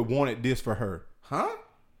think Bo would wanted this for her. Huh?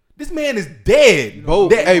 This man is dead. Bo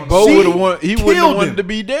would have wanted to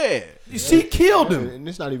be dead. She killed him. And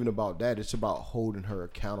it's not even about that. It's about holding her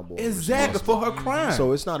accountable. Exactly, for her crime.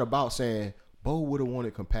 So it's not about saying Bo would have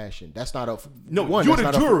wanted compassion. That's not up. You're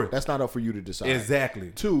the jury. That's not up for you to decide.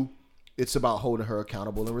 Exactly. 2, it's about holding her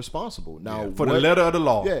accountable and responsible. Now, for the letter of the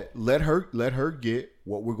law. Yeah, let her get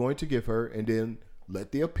what we're going to give her, and then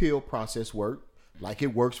let the appeal process work like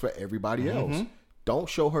it works for everybody else. Don't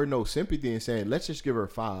show her no sympathy and saying, let's just give her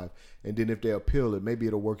 5, and then if they appeal it, maybe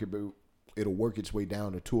it'll work its way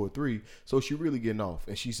down to 2 or 3. So she really getting off,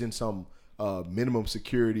 and she's in some minimum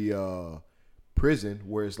security prison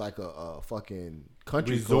where it's like a fucking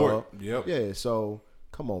country resort. club. Yep. Yeah. So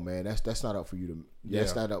come on, man. That's not up for you to.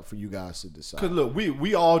 That's not up for you guys to decide. Because look,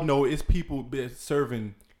 we all know it's people been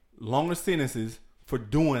serving longer sentences for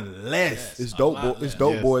doing less. It's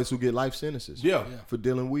dope boys who get life sentences. Yeah. For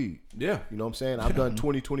dealing weed. Yeah. You know what I'm saying? I've done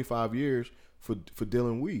 20, 25 years for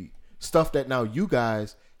dealing weed. Stuff that now you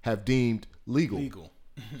guys have deemed legal.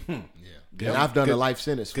 And I've done a life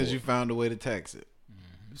sentence because you found a way to tax it.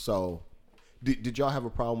 So, did y'all have a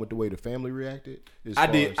problem with the way the family reacted? I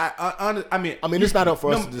did. I mean, it's not up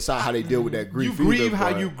for us to decide how they deal with that grief. You grieve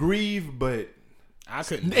how you grieve, but I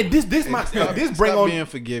couldn't. And this bring on being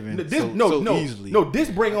forgiven. Easily. No, this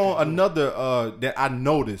bring on another that I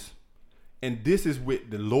noticed, and this is with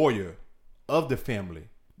the lawyer of the family.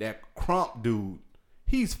 That Crump dude,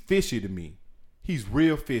 he's fishy to me. He's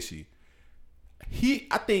real fishy.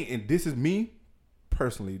 I think, and this is me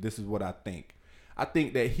personally. This is what I think. I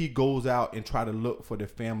think that he goes out and try to look for the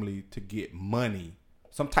family to get money,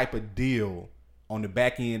 some type of deal on the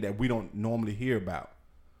back end that we don't normally hear about,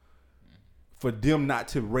 for them not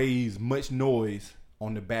to raise much noise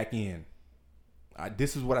on the back end.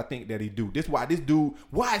 This is what I think that he do. This why this dude.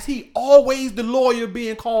 Why is he always the lawyer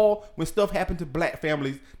being called when stuff happened to black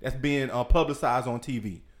families that's being publicized on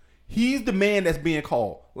TV? He's the man that's being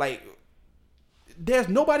called. Like, there's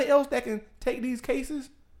nobody else that can take these cases.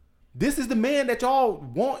 This is the man that y'all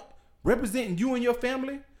want representing you and your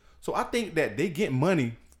family. So I think that they get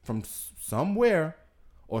money from somewhere,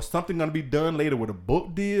 or something gonna be done later with a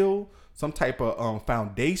book deal, some type of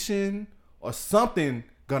foundation, or something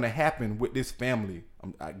gonna happen with this family.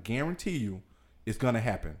 I guarantee you, it's gonna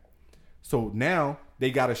happen. So now they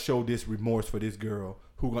gotta show this remorse for this girl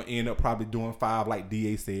who gonna end up probably doing 5, like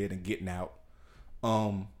DA said, and getting out.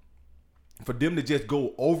 For them to just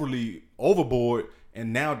go overboard,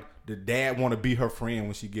 and now the dad want to be her friend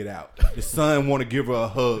when she get out. The son want to give her a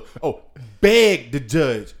hug. Oh, beg the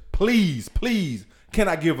judge, please, can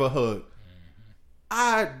I give her a hug?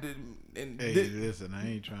 Listen,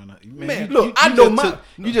 I ain't trying to. Man, look, I know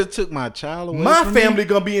you just took my child away. My from family me?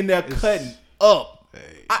 gonna be in there cutting up.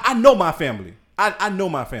 Hey. I know my family. I know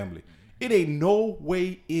my family. It ain't no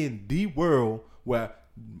way in the world where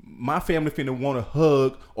my family finna want to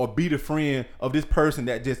hug or be the friend of this person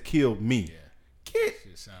that just killed me. Yeah.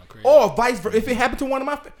 Or vice versa. If it happened to one of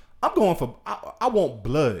my, I'm going for. I want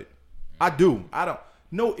blood. I do. I don't.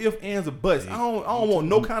 No ifs, ands, or buts. I don't want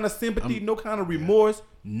no kind of sympathy, no kind of remorse,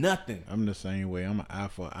 nothing. I'm the same way. I'm an eye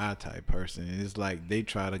for eye type person. It's like they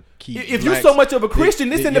try to keep. If you're so much of a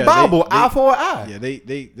Christian, it's in the Bible. Eye for an eye. Yeah,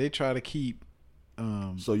 they try to keep.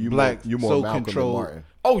 So you black more so Malcolm controlled. than Martin.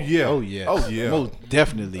 Oh yeah. Most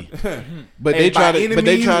definitely. But They try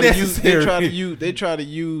to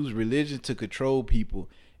use religion to control people.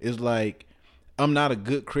 It's like, I'm not a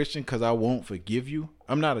good Christian because I won't forgive you.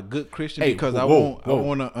 I'm not a good Christian because I want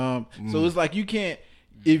to. So it's like, you can't.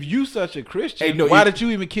 If you such a Christian, why did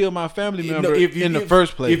you even kill my family member in the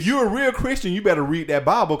first place? If you're a real Christian, you better read that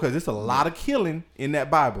Bible, because there's a lot of killing in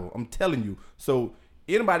that Bible. I'm telling you. So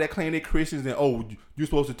anybody that claim they're Christians and you're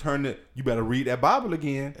supposed to turn it, you better read that Bible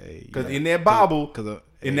again, because in that Bible,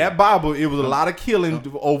 it was a lot of killing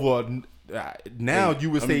over. Now you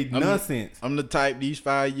would say nonsense. I'm the type, these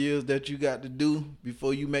 5 years that you got to do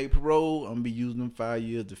before you make parole, I'm gonna be using them 5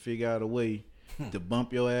 years to figure out a way to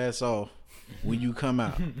bump your ass off when you come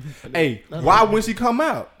out. Hey, why when she come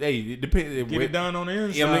out? Hey, it depends. Get it done on the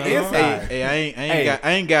inside. On the inside. Hey,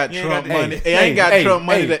 I ain't got Trump money. Hey, I ain't got Trump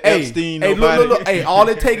money to Epstein. Hey, look. Hey, all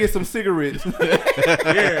it takes is some cigarettes.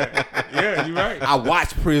 Yeah, you right. I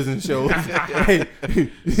watch prison shows. Hey,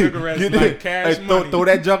 cigarettes like cash money. Throw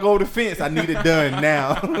that junk over the fence. I need it done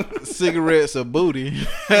now. Cigarettes or booty.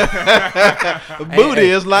 Booty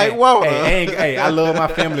is like water. Hey, I love my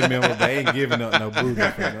family member, but I ain't giving up no booty.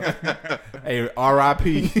 Hey,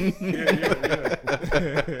 R.I.P.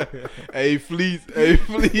 Hey, Fleet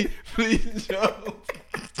Johnson.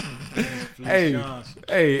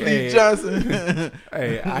 Hey, Johnson.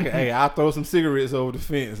 I'll throw some cigarettes over the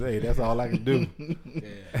fence. Hey, that's all I can do.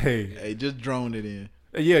 Hey, just drone it in.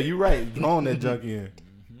 Yeah, you're right. Drawing that junk in.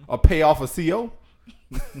 Or pay off a CO.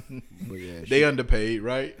 But yeah, They underpaid,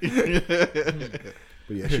 right? but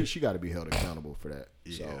yeah, she got to be held accountable for that.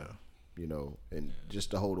 So, Yeah. you know, and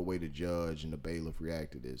just to hold the way the judge and the bailiff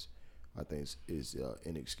reacted is, I think, is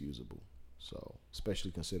inexcusable. So,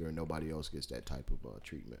 especially considering nobody else gets that type of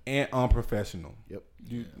treatment. And unprofessional. Yep.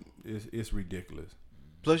 It's ridiculous.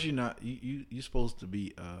 Plus, you're not you're supposed to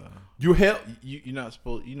be You help. you're not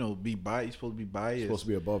supposed be biased. You're supposed to be biased. It's supposed to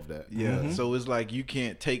be above that. Yeah. So it's like you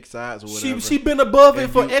can't take sides or whatever. She been above it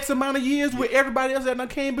And for you- X amount of years with everybody else that done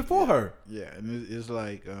came before her. Yeah, and it's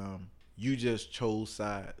like you just chose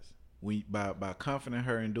sides. By comforting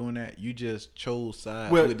her and doing that, you just chose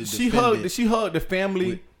sides. Well, with the she defendant. hugged the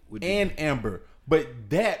family With and Amber, but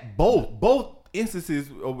that both instances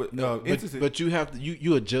instances. But you have to.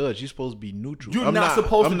 You a judge. You're supposed to be neutral. You're not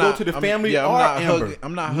supposed to go to the family or Amber.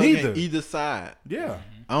 I'm not Neither. hugging either side. Yeah.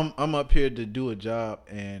 I'm up here to do a job,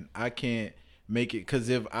 and I can't make it because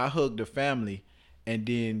if I hug the family and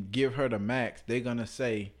then give her the max, they're gonna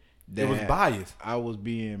say that It was biased. I was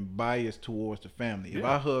being biased towards the family. If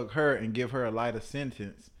Yeah. I hug her and give her a lighter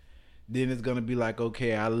sentence, then it's gonna be like,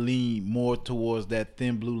 okay, I lean more towards that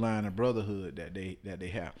thin blue line of brotherhood that they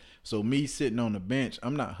have. So me sitting on the bench,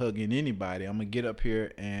 I'm not hugging anybody. I'm gonna get up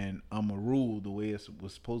here and I'm gonna rule the way it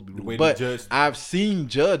was supposed to be The way ruled. the But judge- I've seen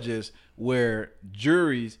judges where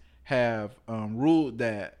juries have ruled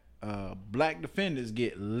that black defendants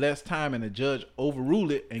get less time, and the judge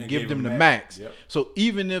overruled it and give gave them them the max. max. Yep. So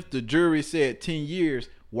even if the jury said 10 years,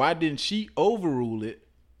 why didn't she overrule it,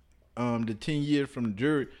 the 10 years from the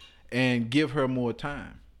jury, and give her more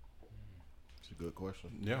time? It's a good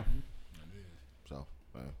question. Yeah. So,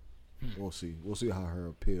 we'll see. We'll see how her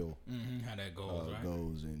appeal How that goes, right?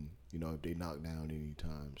 goes, and you know if they knock down any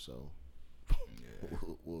time. So,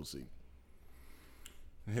 we'll see.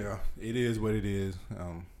 Yeah, it is what it is.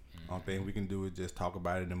 Only thing we can do is just talk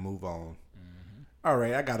about it and move on. All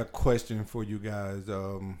right, I got a question for you guys.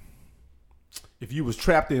 If you was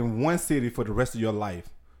trapped in one city for the rest of your life,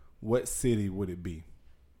 what city would it be?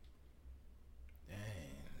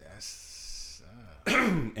 That's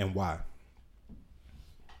And why?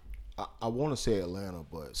 I want to say Atlanta,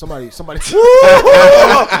 but somebody. Hey,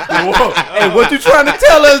 what you trying to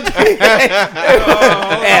tell us?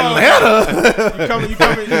 Atlanta. you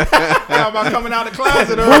coming? You talking about coming out of the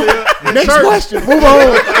closet earlier? in Next church. question. Move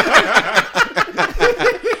on.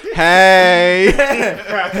 Hey,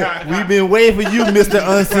 We've been waiting for you, Mr.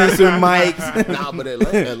 Uncensored Mike. Nah, but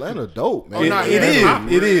Atlanta dope, man. Oh, no, It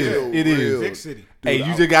is. It is. It is. Big city. Hey,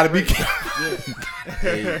 you just gotta be careful.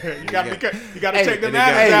 You gotta Hey, take them and they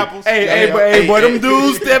got- Adam's apples. Hey, boy, them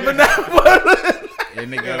dudes stepping out.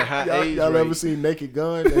 and they got a high age Y'all rate. ever seen Naked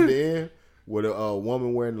Gun at the end with a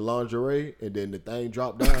woman wearing the lingerie and then the thing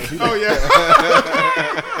dropped down? Oh yeah.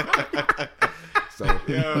 So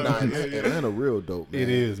Atlanta real dope, man. It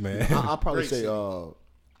is, man. I'll probably Great say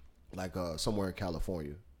city. somewhere in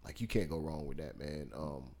California. Like you can't go wrong with that, man.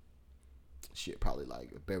 Probably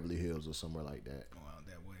like Beverly Hills or somewhere like that. Go out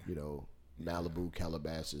that way. You know, Malibu,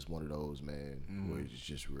 Calabasas, one of those, man. Where it's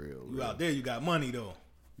just real. You out there, you got money though.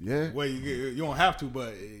 Yeah. Well, you don't have to,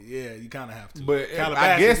 but yeah, you kind of have to. But I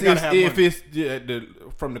Calabasas, guess you gotta have if money.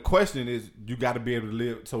 it's from the question is you got to be able to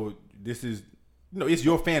live. So this is it's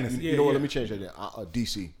your fantasy. You know what? yeah. Let me change that. Then.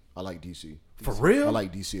 DC. I like DC. For real? I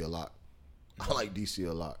like DC a lot. I like DC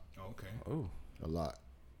a lot. Okay. Oh, A lot.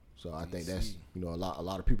 So I think that's a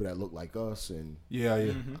lot of people that look like us, and yeah.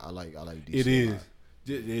 I like DC. It a is. lot.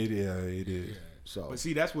 It is. So But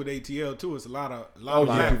see, that's with ATL too. It's a lot of Oh, yeah.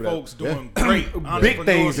 black People that- folks doing great, Big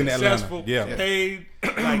things in Atlanta. successful, Yeah. paid.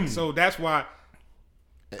 Like so, that's why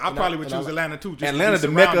I probably would choose Atlanta too. Just Atlanta, to be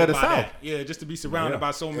the mecca surrounded of the by South. that. Yeah, just to be surrounded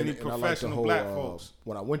by so many and I like the professional whole, black folks.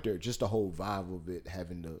 When I went there, just the whole vibe of it,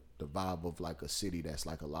 having the vibe of like a city that's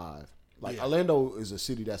like alive. Like Orlando is a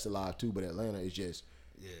city that's alive too, but Atlanta is just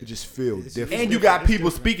it just feels different. And you got people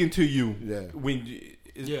speaking to you. Yeah. When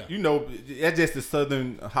Yeah. that's just the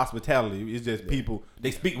Southern hospitality. It's just people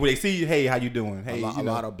they speak when they see you. Hey, how you doing? Hey, a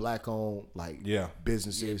lot of black owned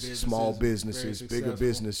businesses, small businesses, very bigger successful.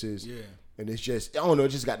 businesses. Yeah. And it's just I don't know, it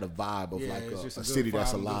just got the vibe of Yeah, like it's just a a good city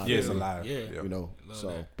that's vibe, good alive. Yeah, it's Yeah. alive. Yeah. You know. Love So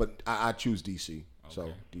that. but I choose DC.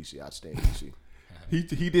 So DC, I'd stay in DC.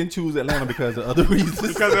 He didn't choose Atlanta because of other reasons.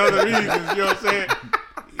 Because of other reasons, you know what I'm saying?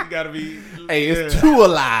 You gotta be. Hey, it's yeah. too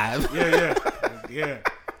alive. Yeah.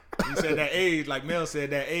 You said that age, like Mel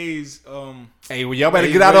said, that age. Hey, well, y'all better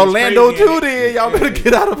Age get out range of Orlando crazy, too. ain't it? Then y'all better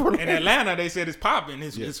get out of Orlando. In Atlanta, they said it's popping.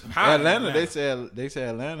 It's hot. in Atlanta, they say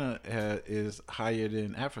Atlanta is higher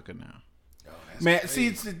than Africa now. Man, see,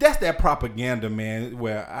 that's that propaganda, man.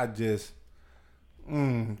 Where I just,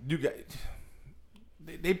 you got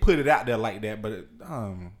they put it out there like that, but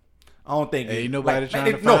I don't think ain't nobody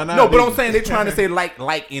trying to no, find out. No, but I'm saying they're trying to say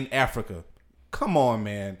like in Africa. Come on,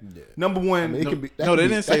 man. Yeah. Number one, I mean, it can be, they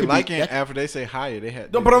didn't say like in Africa. They say higher. They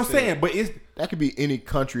had. No, but I'm saying, but it's that could be any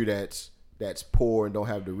country that's poor and don't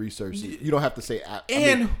have the resources. You don't have to say. I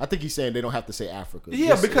think he's saying they don't have to say Africa.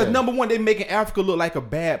 Yeah, because number one, they're making Africa look like a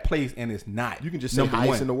bad place, and it's not. You can just say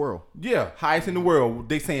highest in the world. Yeah, highest in the world.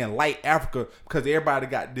 They saying like Africa because everybody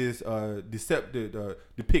got this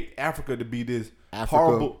depict Africa to be this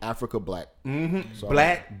horrible Africa black. Mm-hmm. So,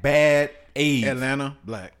 black, bad, AIDS. Atlanta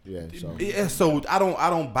black. Yeah. So so I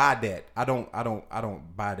don't buy that. I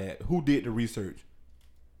don't buy that. Who did the research?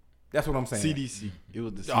 That's what I'm saying. CDC. It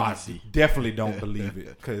was the CDC. I definitely don't believe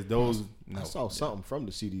it because those. No. I saw something from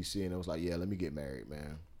the CDC and it was like, yeah, let me get married,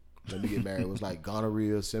 man. Let me get married. It was like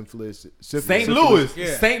gonorrhea, syphilis. St. Louis.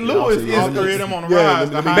 Yeah. St. Louis is all three of them on the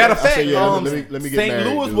rise. Matter of fact, let me get St. married,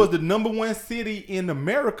 Louis dude. was the number one city in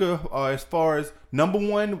America as far as number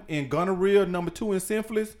one in gonorrhea, number two in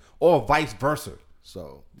syphilis, or vice versa.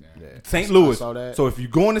 So St. Louis. I saw that. So if you're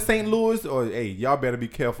going to St. Louis, or hey, y'all better be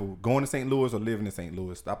careful going to St. Louis or living in St.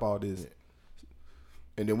 Louis. Stop all this. Yeah.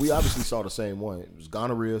 And then we obviously saw the same one. It was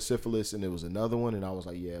gonorrhea, syphilis, and there was another one. And I was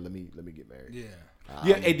like, yeah, let me get married. Yeah.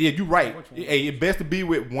 Hey, you're right. Hey, it's best to be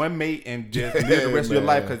with one mate and just live the rest of your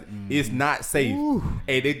life because it's not safe. Ooh.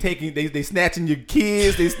 Hey, they snatching your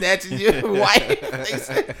kids, they snatching your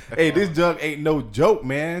wife. Hey, this junk ain't no joke,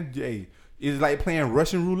 man. Hey, it's like playing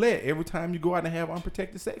Russian roulette every time you go out and have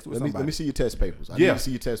unprotected sex with somebody. Let me see your test papers. I need to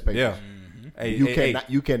see your test papers. Yeah. Hey,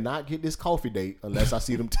 you cannot get this coffee date unless I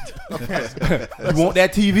see them. You want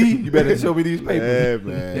that TV? You better show me these papers.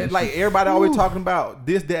 Yeah, man. Like everybody always talking about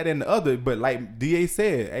this, that, and the other, but like DA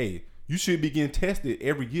said, hey, you should be getting tested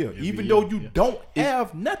every year, even though you don't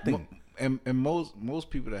have nothing. And most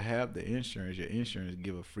people that have the insurance, your insurance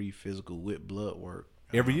give a free physical with blood work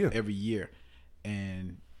every year,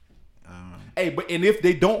 and but if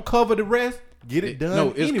they don't cover the rest. Get it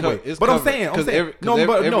done anyway. But covered. I'm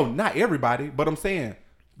saying, not everybody. But I'm saying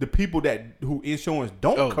the people who insurance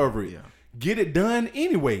don't cover it, get it done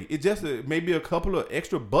anyway. It's just maybe a couple of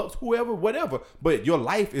extra bucks, whatever. But your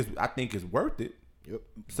life I think is worth it. Yep.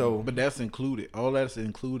 So, but that's included. All that's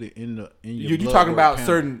included in your. You're talking about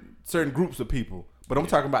certain groups of people, but I'm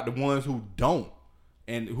talking about the ones who don't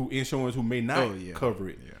and who insurance who may not cover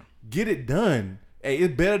it. Yeah. Get it done. Hey,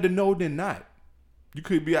 it's better to know than not. You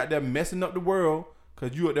could be out there messing up the world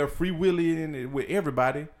because you out there freewheeling with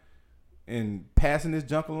everybody and passing this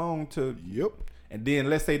junk along to. Yep. And then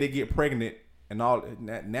let's say they get pregnant and all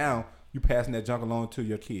that. Now you passing that junk along to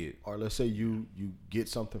your kid. Or let's say you get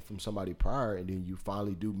something from somebody prior and then you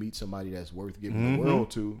finally do meet somebody that's worth giving the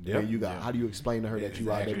world to. Then you got how do you explain to her that you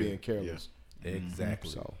out there being careless? Yeah.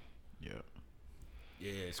 Exactly. So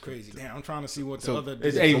yeah, it's crazy. Damn, I'm trying to see what the other.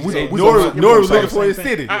 Nori was looking for his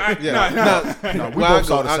city. No, we both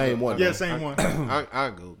saw the same one. Yeah, same one. I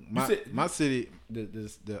go. My city,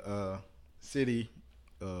 the city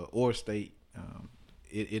or state,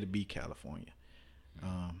 it'll be California.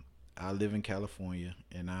 I live in California,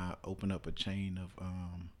 and I open up a chain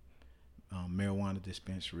of marijuana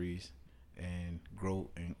dispensaries and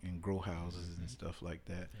grow houses and stuff like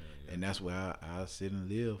that. And that's where I sit and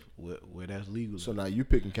live where that's legal. So now you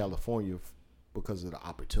picking California because of the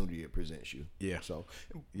opportunity it presents you. Yeah. So,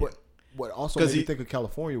 but what also made me think of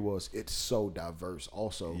California was it's so diverse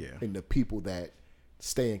also in the people that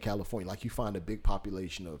stay in California. Like you find a big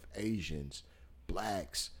population of Asians,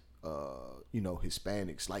 blacks,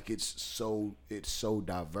 Hispanics. Like it's so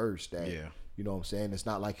diverse that you know what I'm saying? It's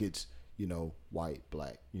not like it's white,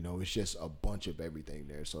 black, it's just a bunch of everything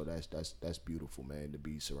there. So that's beautiful, man, to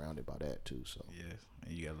be surrounded by that too. So yes,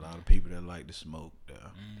 and you got a lot of people that like to smoke.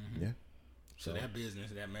 Yeah. So that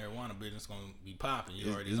marijuana business, gonna be popping.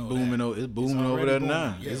 You already know booming. That. It's booming over there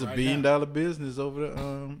now. Yeah, it's a $1 billion business over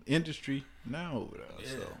the industry now over there.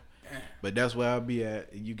 Yeah. So, but that's where I'll be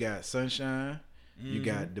at. You got sunshine. You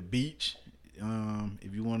got the beach.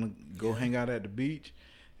 If you want to go hang out at the beach,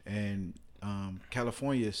 and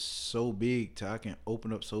California is so big I can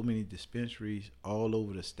open up so many dispensaries all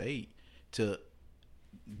over the state to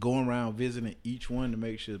go around visiting each one to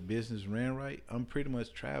make sure business ran right. I'm pretty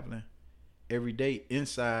much traveling every day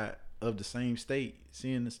inside of the same state,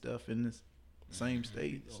 seeing the stuff in the same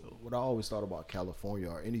state. So what I always thought about California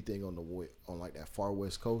or anything on like that far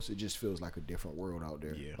west coast, it just feels like a different world out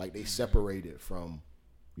there. Yeah. Like they separated from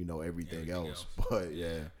everything else.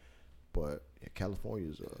 But California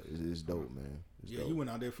is dope, man. It's dope. You went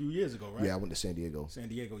out there a few years ago, right? Yeah, I went to San Diego.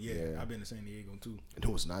 I've been to San Diego too. It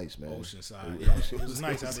was nice, man. Oceanside, it was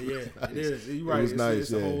nice out there. Yeah, it is. You're right.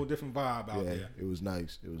 It's a whole different vibe out there. It was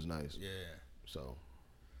nice. Yeah. So,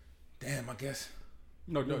 Damn, I guess.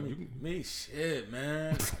 No, you can. Me, shit,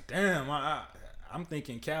 man. Damn, I'm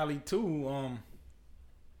thinking Cali too.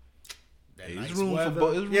 There's nice room weather. for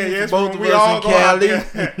both. It's Both room. of We all us go in out Cali.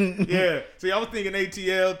 there. Yeah. See, I was thinking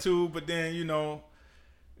ATL too, but then I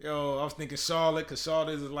was thinking Charlotte because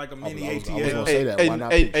Charlotte is like a mini I was ATL. gonna say that. Why not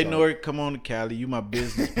pick Hey, Charlotte? Nori, come on to Cali. You my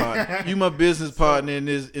business partner. You my business partner in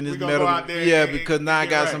this gonna metal. go out there Yeah, and because now I get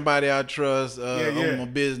got right. somebody I trust Yeah. on my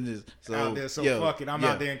business. So Out there, so yo, fuck it. I'm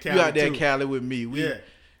yeah. out there in You Cali, out there in too. Cali with me.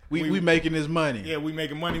 We making this money. Yeah, we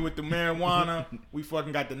making money with the marijuana. We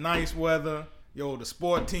fucking got the nice weather. The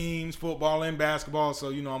sport teams, football and basketball. So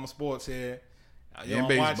I'm a sports head. And I'm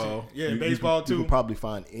baseball. watching. Yeah, baseball too. You can probably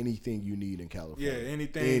find anything you need in California. Yeah,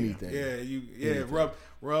 anything. Anything. Yeah, Anything.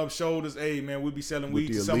 rub shoulders. Hey man, we be selling With weed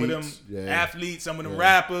the to some of them elites, yeah. athletes, some of them Yeah.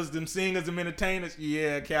 rappers, them singers, them entertainers.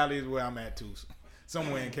 Yeah, Cali is where I'm at too.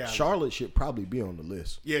 Somewhere in Cali. Charlotte should probably be on the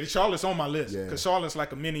list. Yeah, Charlotte's on my list Yeah. because Charlotte's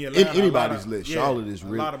like a mini In Atlanta. anybody's list, Charlotte is a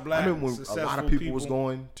really. lot of black, I remember when a lot successful of people was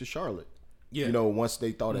going to Charlotte. Yeah, Once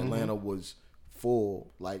they thought Atlanta was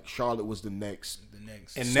full, like Charlotte was the next. the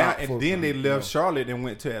next. And Stop now for and then they fun, left Charlotte and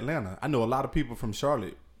went to Atlanta. I know a lot of people from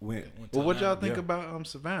Charlotte went. Well, what y'all think Yeah. about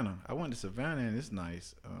Savannah? I went to Savannah and it's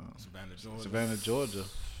nice. Savannah, Georgia. Savannah, Georgia.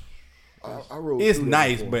 I rode It's through there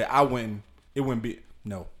nice, before. but I wouldn't. It wouldn't be.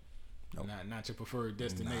 No. Not your preferred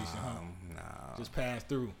destination, huh? Nah. Just pass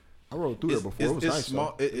through. I rode through there before. It was nice.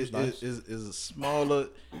 Small. though. It was nice. It's a smaller,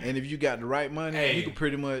 and if you got the right money, Hey. you can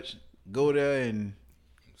pretty much go there and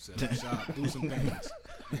Set up shop, do some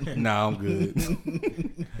things. Nah, I'm good.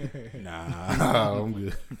 Nah, I'm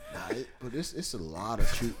good. But it's a lot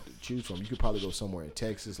of to choose from. You could probably go somewhere in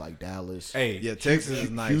Texas, like Dallas. Hey, yeah, Texas is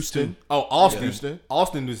nice. Houston. Oh, Austin. Houston.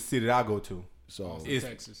 Austin is the city that I go to. So It's,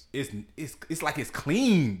 Texas. it's like it's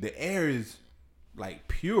clean. The air is like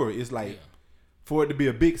pure. It's like for it to be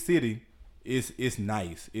a big city, it's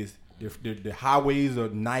nice. It's the highways are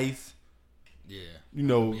nice. Yeah.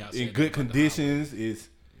 In good conditions. It's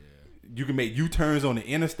you can make U-turns on the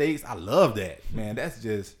interstates. I love that, man. That's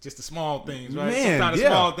just the small things, right? man. Sometimes Yeah.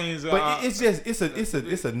 the small things. But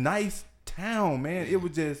it's a nice town, man. It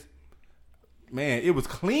was just, man, it was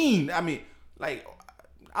clean. I mean, like,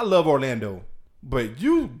 I love Orlando, but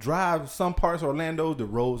you drive some parts of Orlando, the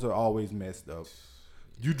roads are always messed up.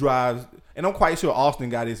 You drive, and I'm quite sure Austin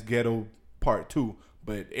got its ghetto part too.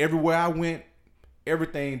 But everywhere I went,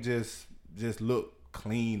 everything just looked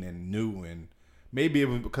clean and new, and maybe it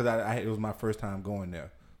was because it was my first time going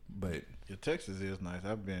there. But Yeah, Texas is nice.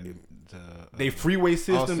 I've been to. they freeway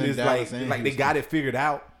system Austin, is Dallas, like and they Houston. got it figured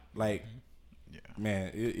out. Like,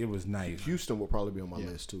 man, it was nice. Houston will probably be on my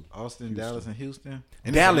list too. Austin, Dallas, and Houston.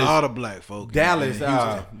 And Dallas- there's a lot of black folk. Dallas, in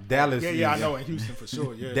Houston. Dallas. Yeah, I know in Houston for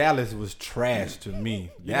sure. Yeah. Dallas was trash to me.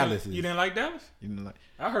 Dallas You is. didn't like Dallas? You know, like,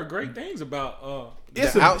 I heard great things about.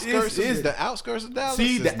 It's the a- outskirts. it's- The outskirts of Dallas.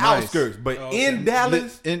 See is the nice. outskirts, but Oh, okay. in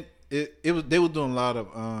Dallas, And it was they were doing a lot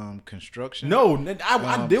of construction. no, there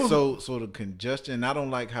was. So the congestion. I don't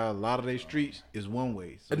like how a lot of their streets is one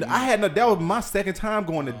way. So And that was my second time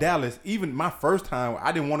going to Dallas. Even my first time,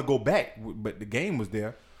 I didn't want to go back, but the game was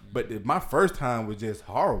there. But my first time was just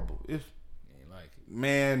horrible.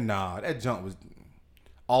 Man, nah, that junk was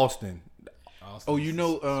Austin. oh, you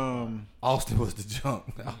know, Austin was the junk.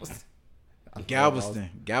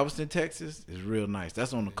 Galveston, Texas is real nice.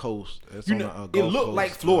 That's on the coast. That's You on know, the it Gulf looked Coast.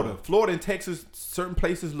 like Florida. Florida and Texas, certain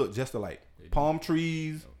places look just alike. Palm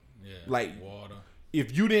trees, like water.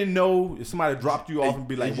 if you didn't know, if somebody dropped you off and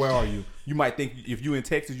be like, "Where are you?" You might think if you in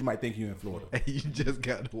Texas, you might think you in Florida. You just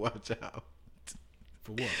got to watch out.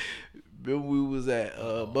 For what? Remember we was at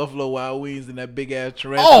Buffalo Wild Wings and that big ass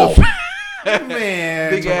tarantula. Oh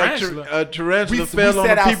man, big ass tarantula fell on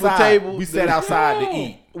the people outside. table. We sat outside to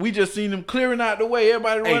eat. We just seen them clearing out the way.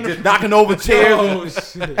 Everybody Hey, running. just knocking over chairs. Oh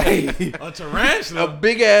shit! Hey, A tarantula. a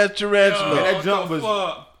big ass tarantula. Man, that What junk the was-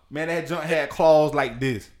 fuck? man, that junk had claws like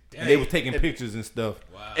this. And they was taking pictures and stuff.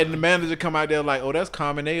 And the manager come out there like, "Oh, that's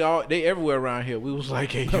common. They everywhere around here." We was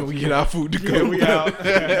like, "Hey, yo, we get our food to go." Yeah, we out.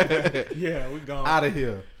 Yeah, we gone. Out of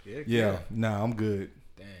here. Yeah, nah, I'm good.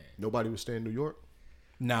 Nobody would stay in New York.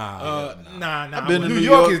 Nah, Nah. I've been to New New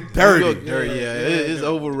York York. is dirty. New York dirty. Yeah, it's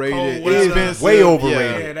overrated. Cold weather. Expensive. Way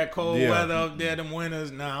overrated. Yeah, that cold Yeah. weather up there, them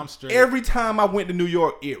winters. Nah, I'm straight. Every time I went to New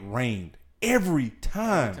York, it rained. Every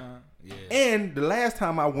time. Yeah. And the last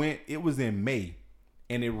time I went, it was in May,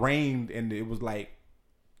 and it rained, and it was like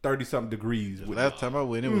 30-something degrees. Last time I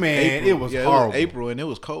went, it was Man, April. it was yeah, horrible. It was April and it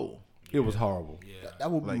was cold. It was horrible.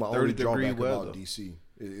 That would be Like my 30 only degree drawback about weather. DC.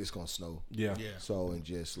 It's gonna snow. Yeah. So and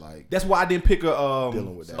just like That's why I didn't pick a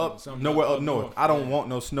Dealing with that. Something nowhere up up north. north. I don't want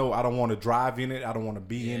no snow. I don't want to drive in it. I don't want to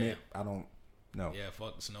be in Yeah. it. I don't. No. Yeah,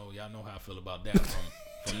 fuck the snow. Y'all know how I feel about that.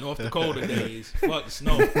 From North Dakota days. Fuck the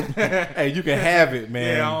snow. Hey, you can have it,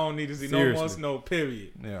 man. Yeah, I don't need to see no more snow,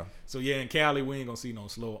 period. Yeah. So, yeah, in Cali, we ain't going to see no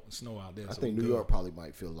snow out there. I think New York probably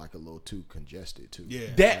might feel like a little too congested, too. Yeah.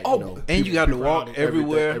 That, and you got to walk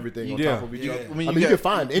everywhere. Everything on top of each other. I mean, you can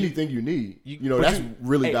find anything you need. You know, that's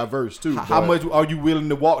really diverse, too. How much are you willing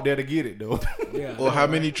to walk there to get it, though? Yeah. Or how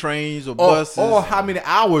many trains or buses. Or how many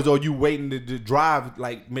hours are you waiting to drive,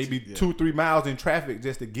 like, maybe 2-3 miles in traffic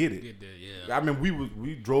just to get it? Get there, yeah. I mean,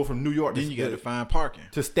 we drove from New York Then you got to find parking.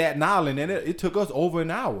 to Staten Island, and it took us over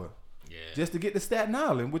an hour. Yeah. Just to get to Staten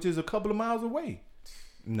Island, which is a couple of miles away.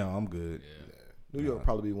 No, I'm good. Yeah. New York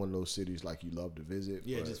probably be one of those cities like you love to visit.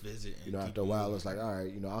 Yeah, but, just visit. You know, after a while, it's like, all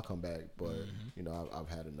right, you know, I'll come back, but you know, I've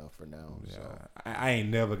had enough for now. Yeah, So I ain't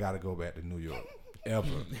never got to go back to New York ever.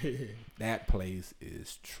 That place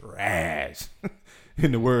is trash.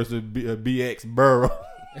 In the words of BX Burrow.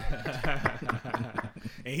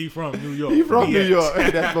 And he from New York. He from BX. New York.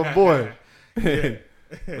 That's my boy.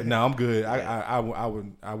 But no, I'm good. I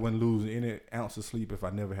wouldn't lose any ounce of sleep if I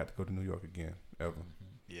never had to go to New York again ever.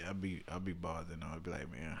 Yeah, I'd be bothered. I'd be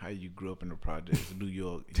like, man, how you grew up in the projects of New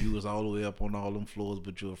York? You was all the way up on all them floors,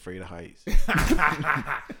 but you're afraid of heights.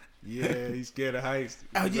 Yeah, he's scared of heights.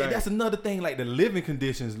 Oh yeah, that's another thing. Like the living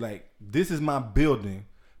conditions. Like this is my building,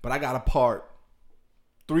 but I got to park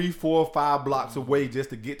 3, 4, 5 blocks away just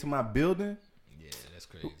to get to my building. Yeah, that's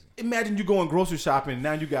crazy. Imagine you going grocery shopping.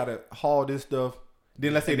 Now you got to haul this stuff.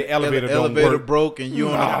 Then let's say the elevator don't work. broke and you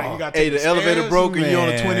on the elevator stairs? broke and you on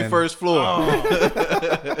the Man. 21st floor.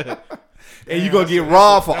 And you gonna get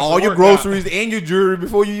robbed for all your groceries and your jewelry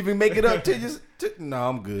before you even make it up to just. No,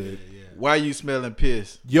 I'm good. Why you smelling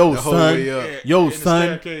piss? Yo, the whole son. way up? Yeah. Yo, In the son.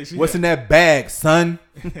 staircase, yeah. What's in that bag, son?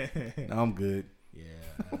 No, I'm good. Yeah,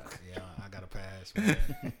 I got to pass. Man.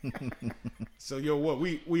 So yo, what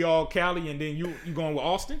we all Cali, and then you going with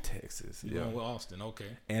Austin? Texas. You going with Austin? Okay.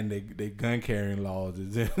 And they gun carrying laws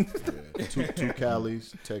is in. yeah, two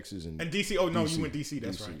Calis, Texas, and DC. Oh no, DC. you went DC.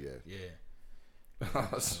 That's DC, right. yeah.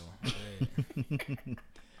 Yeah. So, yeah.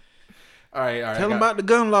 All right. Tell them about the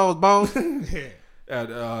gun laws, boss.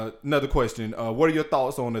 Yeah. Another question. What are your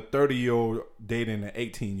thoughts on a 30-year-old dating an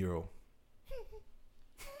 18-year-old?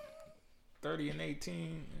 30 and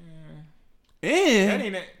 18.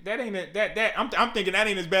 And I'm thinking that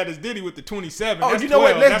ain't as bad as Diddy with the 27. oh, That's you know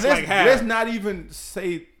 12. what? That's like half. Let's not even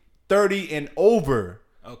say 30 and over.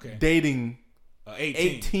 Okay. Dating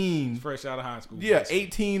 18. Fresh out of high school. Yeah,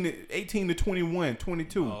 basically. 18 to 21,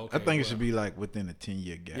 22. Oh, okay, I think it should be like within a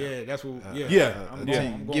 10-year gap. Yeah, that's what. Yeah. yeah. I'm Yeah.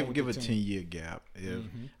 going- I'm going Give with a the 10-year gap. If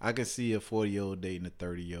I could see a 40-year-old dating a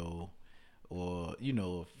 30-year-old, or a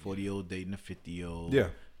 40-year-old dating a 50-year-old. Yeah.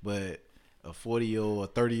 But a 40-year-old or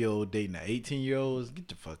 30-year-old dating an 18-year-old, get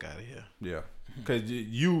the fuck out of here. Yeah, because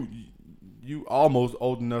you almost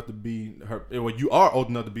old enough to be her. Well, you are old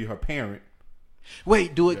enough to be her parent.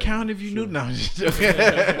 Wait, do it count if you knew? No, she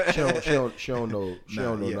don't know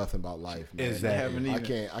yeah. nothing about life, man.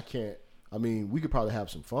 Exactly. I can't. I mean, we could probably have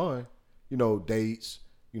some fun, dates,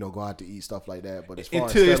 go out to eat, stuff like that. But as far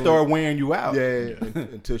Until as it start wearing you out.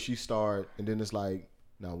 until she start, and then it's like,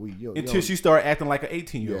 Until she start acting like an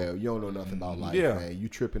 18-year-old. Yeah, you don't know nothing about life, man. You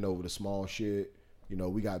tripping over the small shit.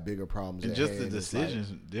 We got bigger problems. And at just hand. the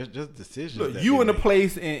decisions. There's just decisions. Look, that you they in the make.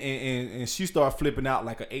 place and she start flipping out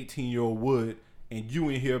like an 18-year-old would, and you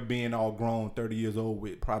in here being all grown, 30 years old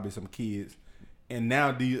with probably some kids, and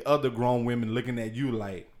now these other grown women looking at you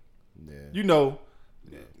like,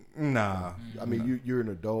 nah. I mean, you're an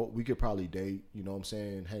adult. We could probably date. You know what I'm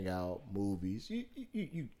saying? Hang out, movies. You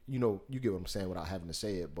get what I'm saying without having to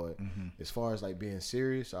say it. But as far as like being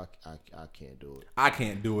serious, I can't do it. I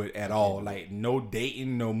can't do it at all. Like no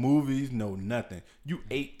dating, no movies, no nothing. You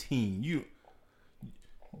 18.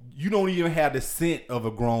 You don't even have the scent of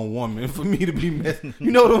a grown woman for me to be messing.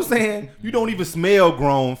 You know what I'm saying? You don't even smell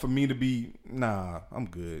grown for me to be. Nah, I'm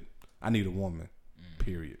good. I need a woman.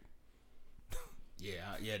 Period.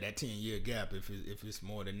 Yeah, that 10-year gap. If it's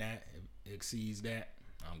more than that, if it exceeds that,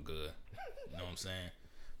 I'm good. You know what I'm saying?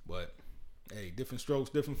 But hey, different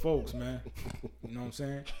strokes, different folks, man. You know what I'm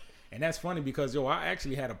saying? And that's funny because I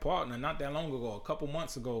actually had a partner not that long ago, a couple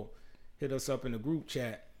months ago, hit us up in a group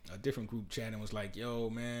chat, a different group chat, and was like, "Yo,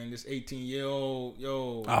 man, this 18-year-old,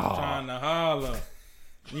 I'm trying to holler."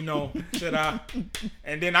 Should I?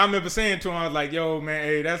 And then I remember saying to him, I was like, "Yo, man,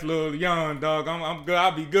 hey, that's a little young, dog. I'm good.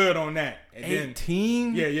 I'll be good on that." And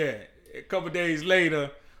 18? Then, yeah. A couple days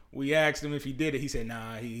later, we asked him if he did it. He said,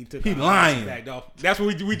 "Nah, he took. He lying." Backed off. That's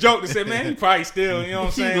what we joked and said, "Man, he probably still." You know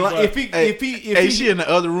what I'm saying? Hey, she in the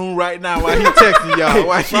other room right now while he texting y'all.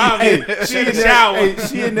 Why she in the shower? Hey,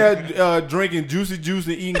 she in there drinking juicy juice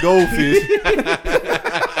and eating goldfish.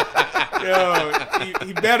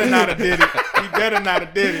 He better not have did it. He better not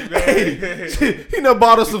have did it, man. He done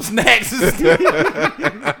bought us some snacks and stuff.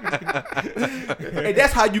 Hey,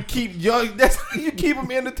 that's how you keep young. That's how you keep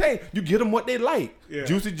them entertained. You get them what they like. Yeah.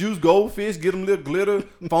 Juicy Juice, Goldfish, get them little glitter,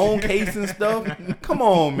 phone case and stuff. Come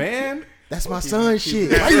on, man. That's my son's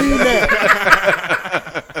shit. Why you eating that?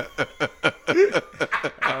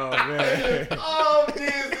 Oh man. Oh,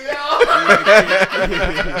 Disney,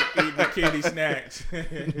 Eating the kitty snacks.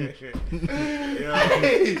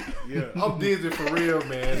 I'm dizzy for real,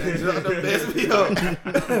 man. That messed me up.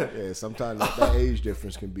 Yeah, sometimes that age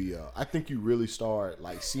difference can be. I think you really start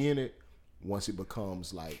like seeing it once it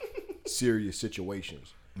becomes like serious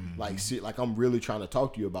situations. Mm-hmm. Like I'm really trying to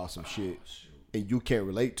talk to you about some shit, and you can't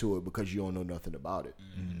relate to it because you don't know nothing about it.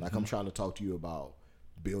 Mm-hmm. Like I'm trying to talk to you about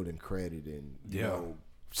building credit and you know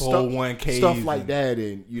 401k stuff like that,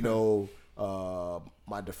 and you know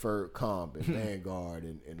my deferred comp and Vanguard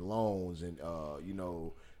and loans and you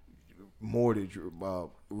know mortgage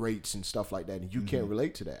rates and stuff like that, and you can't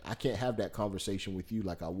relate to that. I can't have that conversation with you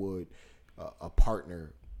like I would a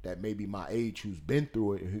partner that may be my age who's been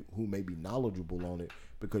through it and who may be knowledgeable on it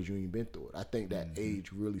because you ain't been through it. I think that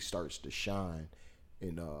age really starts to shine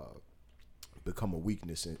and become a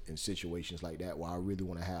weakness in situations like that where I really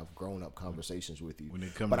want to have grown up conversations with you. When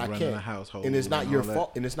it comes but to I running can't. a household, And it's not your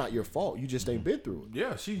fault. And it's not your fault. You just ain't been through it.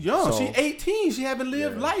 Yeah, she's young. So- She's 18. She haven't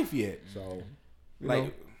lived life yet. So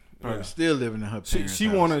Like, Probably still living in her parents' she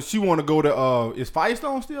house. wanna go to is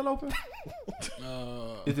Firestone still open?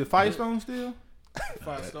 Is it Firestone still?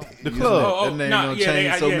 Firestone. The club. That name don't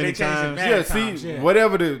change so many times. Yeah, see,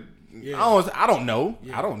 whatever the I don't know.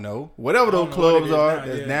 Yeah. I don't know. Whatever those I don't know what clubs it is are now,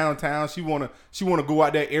 that's downtown, she wanna go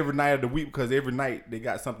out there every night of the week because every night they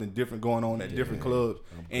got something different going on at different clubs,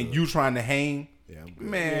 and you trying to hang. yeah, I'm good.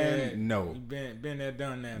 Man, no. You been there,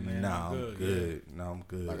 done that, man. No, I'm I'm good. No, I'm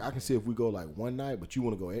good. Like I can see if we go like one night, but you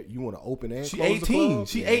want to go. You want to open and She close the 18. club?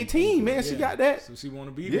 She Yeah, 18, man. She got that. So she want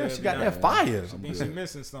to be Yeah, there. she every got night. that fire. I think she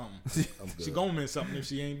missing something. I'm good. She gonna miss something if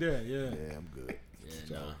she ain't there. Yeah. Yeah, I'm good.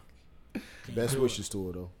 Yeah, nah. Best do wishes to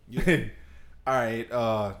her though. All right,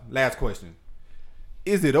 last question.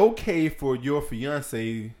 Is it okay for your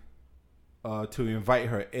fiance to invite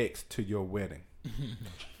her ex to your wedding?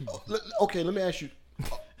 Okay, let me ask you.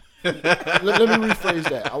 let me rephrase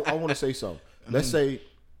that. I want to say something. Let's say.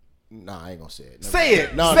 Nah, I ain't gonna say it. Say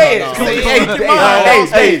it. No, say no, it. no. Say it. Hey,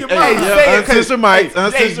 Say it. Uncensored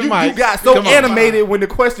mics. You got so animated when the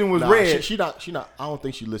question was Nah, read. she not. I don't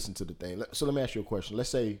think she listened to the thing. So let me ask you a question. Let's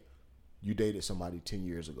say you dated somebody 10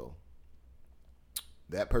 years ago.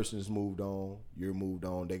 That person has moved on. You're moved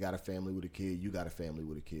on. They got a family with a kid. You got a family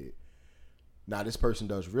with a kid. Now this person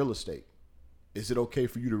does real estate. Is it okay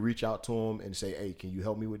for you to reach out to them and say, "Hey, can you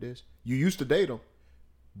help me with this?" You used to date them,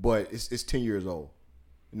 but it's 10 years old.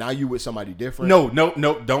 Now you with somebody different. No,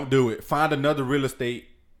 don't do it. Find another real estate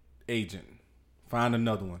agent. Find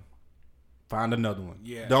another one.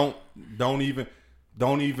 Yeah. Don't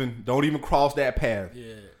even cross that path.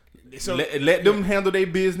 Yeah. So Let them handle their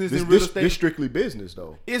business in real estate. This strictly business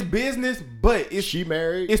though. It's business, but it's She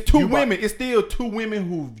married. It's two you women. It's still two women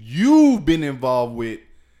who you've been involved with.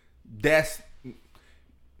 That's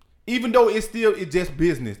even though it's just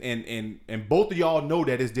business, and both of y'all know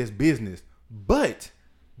that it's just business. But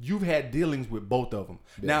you've had dealings with both of them.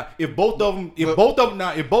 Yeah. Now, if both of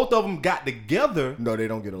them got together, No, they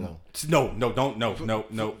don't get along.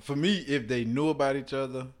 no. For me, if they knew about each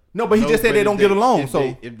other. No, but he just said they don't get along.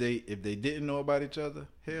 So if they didn't know about each other,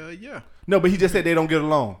 hell yeah. no, but he just said they don't get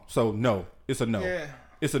along. So no, it's a no. Yeah.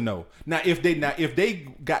 It's a no. Now if they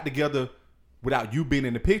got together without you being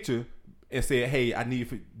in the picture and said, "Hey,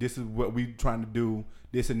 this is what we trying to do,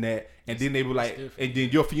 this and that," and then they were like, and then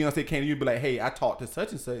your fiance came to you and be like, "Hey, I talked to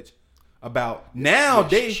such and such about." Now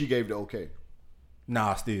she gave the okay.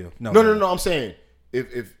 Nah, still no. I'm saying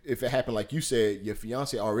if it happened like you said, your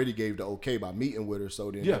fiance already gave the okay by meeting with her, so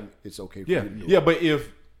then it's okay for you to do it. But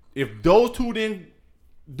if those two didn't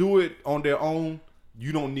do it on their own,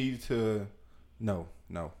 you don't need to. No.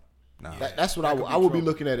 That's what I would be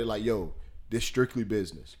looking at it like, yo, this strictly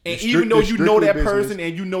business. And This even though you know strictly that business. person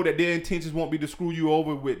and you know that their intentions won't be to screw you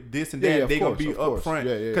over with this and that, Yeah, they're going of to be course. upfront.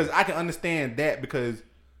 Yeah. Because I can understand that because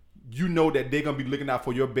you know that they're going to be looking out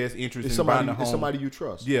for your best interest It's in buying somebody, a home. it's somebody you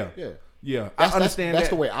trust. Yeah. That's, I understand that's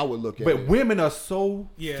that. the way I would look at But it. women are so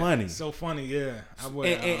funny. So funny, yeah.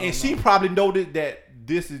 And she probably noted that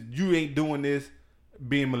you ain't doing this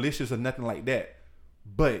being malicious or nothing like that.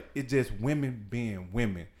 But it's just women being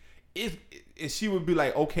women. And she would be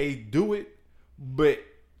like, okay, do it. But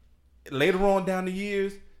later on down the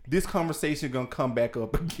years, this conversation gonna come back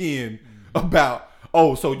up again about,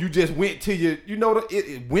 so you just went to your,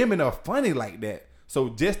 women are funny like that.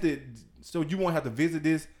 So so you won't have to visit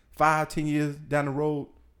this 5-10 years down the road.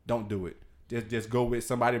 Don't do it. Just go with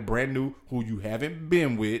somebody brand new who you haven't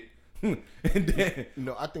been with. And then,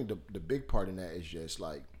 I think the big part in that is just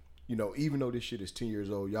like, even though this shit is 10 years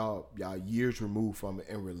old, y'all years removed from it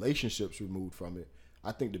and relationships removed from it.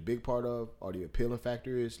 I think the big part of, or the appealing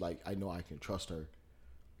factor is like, I know I can trust her.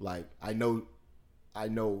 Like, I know,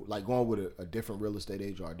 like going with a different real estate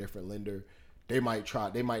agent or a different lender, they might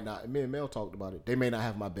not, me and Mel talked about it, they may not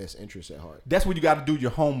have my best interests at heart. That's when you got to do your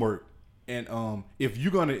homework. And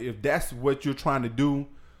if that's what you're trying to do,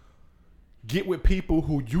 get with people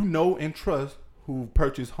who you know and trust who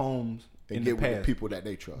purchased homes and in get the past. with the people that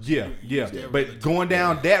they trust. Yeah. But going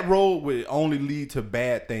down that road would only lead to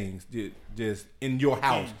bad things. Just in your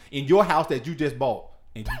house that you just bought,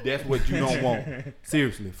 and that's what you don't want.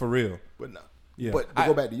 Seriously, for real. But no. Yeah. But to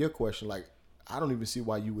go back to your question, like, I don't even see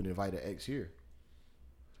why you would invite an ex here.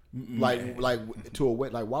 Like to a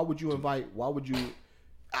wedding. Like, why would you invite? Why would you?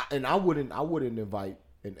 And I wouldn't invite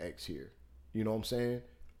an ex here. You know what I'm saying?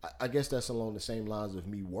 I guess that's along the same lines of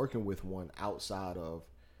me working with one outside of,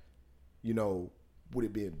 would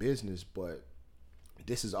it be in business? But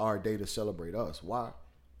this is our day to celebrate us.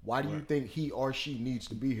 Why do you think he or she needs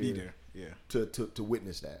to be here? To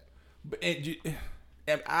witness that. And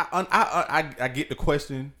I get the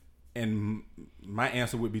question, and my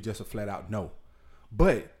answer would be just a flat out no.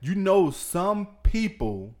 But some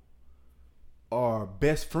people are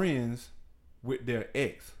best friends with their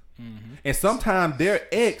ex, and sometimes their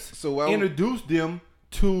ex introduced them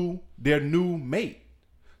to their new mate.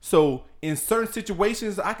 So in certain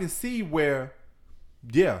situations, I can see where,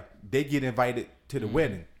 they get invited to the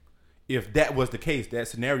wedding. If that was the case, that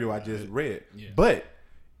scenario I just read. Yeah. But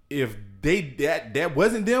if that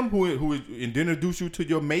wasn't them who introduced you to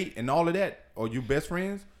your mate and all of that, or you best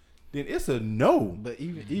friends, then it's a no. But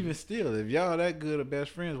even still, if y'all that good of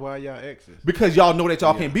best friends, why y'all exes? Because y'all know that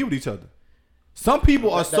y'all can't be with each other. Some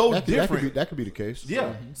people are different. That could be the case. Yeah.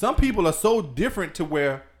 Mm-hmm. Some people are so different to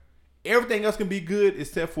where everything else can be good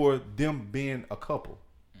except for them being a couple.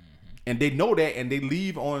 Mm-hmm. And they know that, and they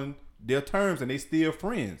leave on their terms, and they still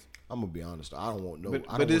friends. I'm gonna be honest. I don't want I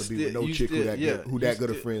don't want to be with no chick who that good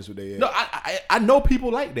of friends with their ex. No, I know people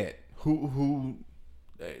like that who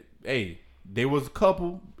they was a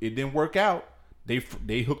couple. It didn't work out.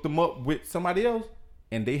 They hooked them up with somebody else,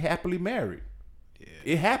 and they happily married. Yeah.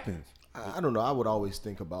 It happens. I don't know. I would always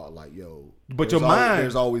think about like, but your mind,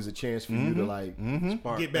 there's always a chance for you to like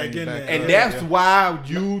get back in there, and that's why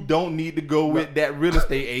you don't need to go with that real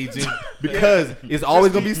estate agent, because it's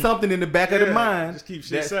always gonna be something in the back of the mind. Just keep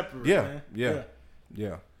shit separate.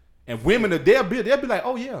 Yeah. And women they'll be like,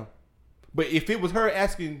 oh yeah, but if it was her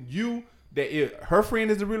asking you that if her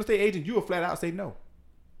friend is a real estate agent, you would flat out say no.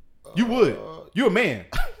 You would. You're a man.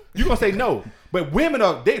 You gonna say no. But women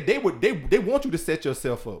they want you to set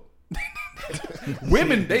yourself up.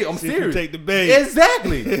 Women, I'm serious. Take the bait.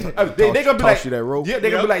 Exactly. They gonna be like, that rope. Yeah, they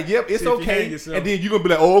gonna be like, yep, it's okay. And then you gonna be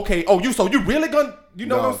like, oh, okay. Oh, you really gonna,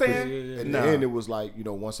 what I'm saying? At the end, it was like,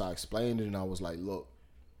 once I explained it, and I was like, look,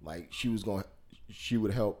 like she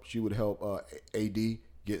would help AD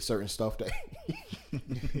get certain stuff that,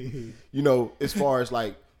 as far as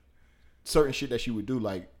like certain shit that she would do,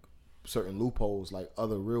 like certain loopholes, like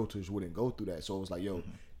other realtors wouldn't go through that. So it was like,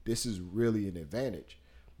 this is really an advantage.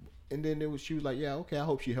 And then she was like, yeah, okay, I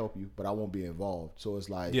hope she help you, but I won't be involved. So it's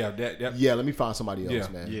like, let me find somebody else,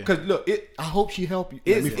 man. Because look, I hope she help you.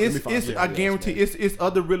 I guarantee it's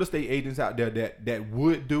other real estate agents out there that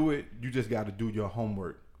would do it. You just got to do your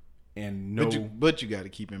homework and know. But you got to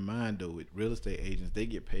keep in mind though, with real estate agents, they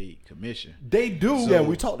get paid commission. They do. Yeah,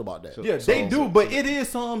 we talked about that. They do. But it is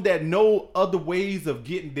some that know other ways of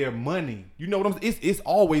getting their money. You know what I'm saying? It's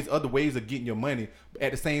always other ways of getting your money. But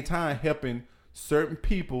at the same time, helping certain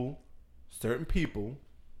people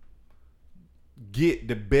get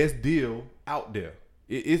the best deal out there.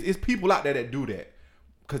 It's people out there that do that,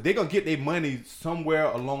 because they're gonna get their money somewhere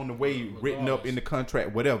along the way, written up in the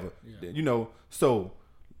contract, whatever. So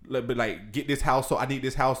but like, get this household, I need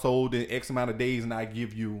this household in X amount of days, and I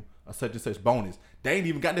give you a such and such bonus. They ain't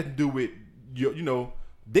even got nothing to do with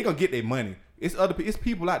they're gonna get their money. It's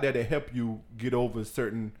people out there that help you get over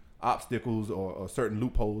certain obstacles or certain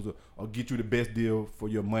loopholes, or get you the best deal for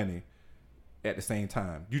your money at the same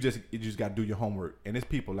time. You just got to do your homework, and there's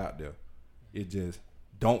people out there. It just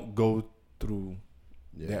don't go through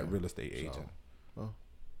that real estate agent.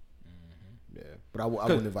 Yeah, but I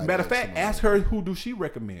wouldn't invite. Matter of fact, ask her, who do she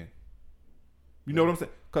recommend? You know what I'm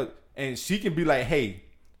saying? And she can be like, hey,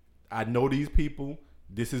 I know these people.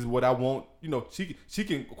 this is what I want. You know, she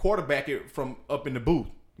can quarterback it from up in the booth.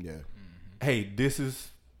 Yeah. Hey, this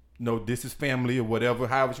is family or whatever,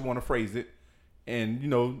 however you want to phrase it,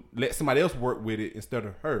 and let somebody else work with it instead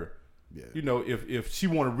of her. Yeah. If she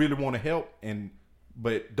really want to help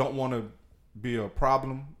but don't want to be a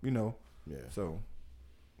problem, Yeah. So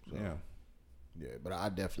yeah. Yeah, but I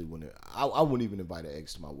definitely wouldn't. I wouldn't even invite an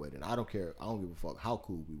ex to my wedding. I don't care. I don't give a fuck how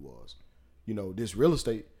cool we was. This real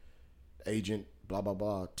estate agent, blah blah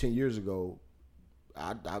blah. 10 years ago,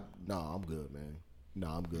 I'm good, man. No,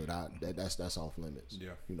 I'm good. That's off limits.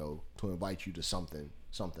 Yeah. To invite you to something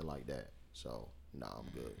like that. So I'm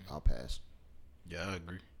good. I'll pass. Yeah, I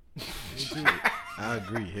agree. I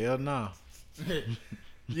agree. Hell no.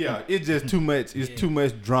 Yeah, it's just too much. It's too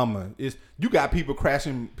much drama. You got people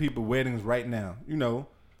crashing people weddings right now.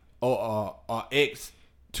 Or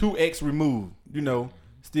two ex removed.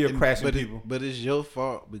 Still crashing people. But it's your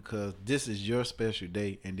fault because this is your special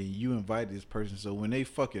day, and then you invite this person. So when they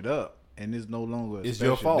fuck it up, and it's no longer a special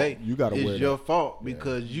your fault. day, You gotta wear it's that. your fault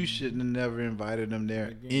because you shouldn't have never invited them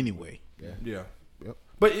there anyway. Yeah. Yep.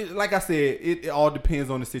 But like I said, it all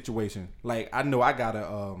depends on the situation. Like I know I gotta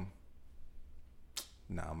I'm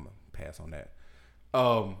gonna pass on that.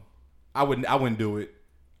 I wouldn't do it.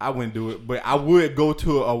 But I would go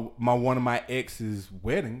to one of my ex's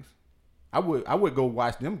weddings. I would go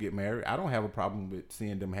watch them get married. I don't have a problem with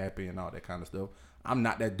seeing them happy and all that kind of stuff. I'm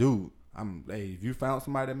not that dude. If you found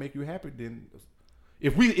somebody that make you happy, then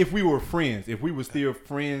if we were friends, if we were still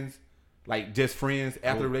friends, like just friends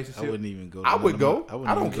after the relationship, I wouldn't even go. I would go.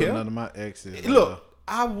 I don't care. None of my exes. Look,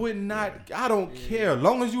 I would not. I don't care. As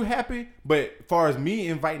long as you happy. But as far as me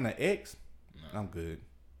inviting an ex, I'm good.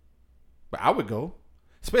 But I would go,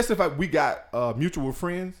 especially if we got mutual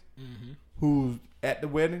friends who's at the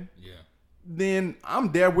wedding. Yeah. Then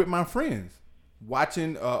I'm there with my friends,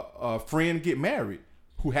 watching a friend get married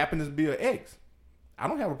who happens to be an ex. I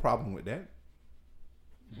don't have a problem with that.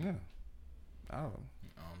 Yeah, I don't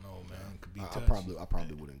know, man. It could be I touchy.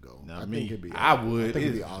 probably wouldn't go. Not I me. think it'd be. I would. I think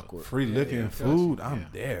it'd be It's awkward. Free liquor and food. I'm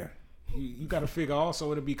there. You got to figure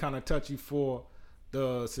also it'll be kind of touchy for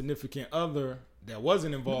the significant other that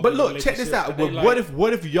wasn't involved. But in the look, check this out. relationship, But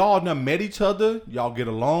what if y'all done met each other? Y'all get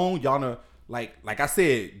along. Y'all done, like I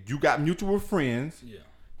said, you got mutual friends. Yeah.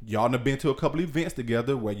 Y'all done been to a couple events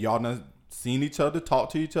together where y'all done seen each other,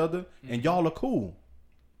 talked to each other, and y'all are cool.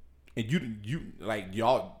 And you like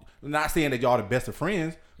y'all. Not saying that y'all the best of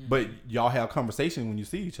friends, but y'all have conversation when you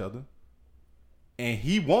see each other. And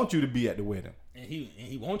he wants you to be at the wedding. And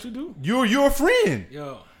he wants you to. You're a friend.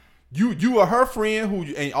 Yo. You are her friend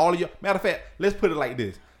and all of y'all. Matter of fact, let's put it like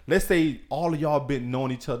this. Let's say all of y'all been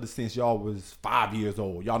knowing each other since y'all was 5 years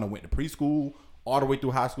old. Y'all done went to preschool, all the way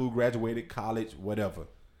through high school, graduated, college, whatever.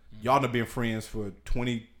 Y'all done been friends for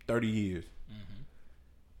 20, 30 years.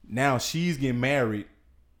 Now she's getting married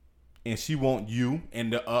and she want you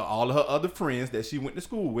and all of her other friends that she went to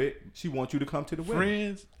school with, she wants you to come to the wedding.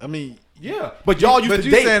 Friends? I mean, yeah, but y'all used to you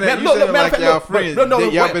date. saying that, Man, you saying like y'all friends. No,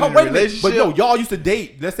 y'all been in a wait a minute. relationship. But no, y'all used to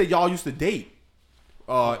date. Let's say y'all used to date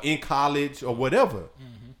in college or whatever.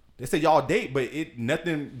 They say y'all date, but it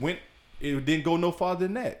didn't go no farther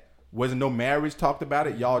than that. Wasn't no marriage talked about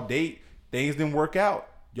it. Y'all date, things didn't work out.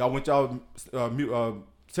 Y'all went y'all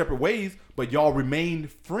separate ways, but y'all remained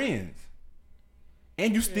friends.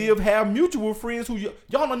 And you still have mutual friends who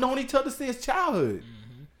y'all have known each other since childhood.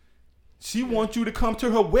 She wants you to come to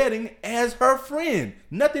her wedding as her friend,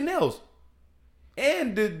 nothing else.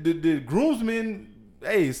 And the groomsmen,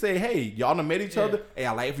 say, y'all done met each other. Hey,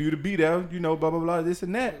 I like for you to be there, blah, blah, blah, this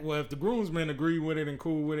and that. Well, if the groomsmen agree with it and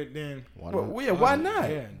cool with it, then Why not? Why not?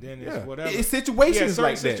 Yeah, then it's whatever. It's situations certain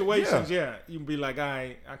like situations, that. you can be like,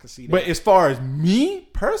 I can see that. But as far as me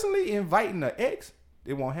personally inviting an ex,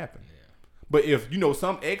 it won't happen. But if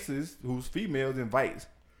some exes who's females invites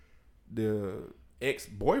the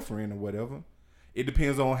ex-boyfriend or whatever, it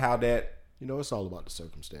depends on how that. It's all about the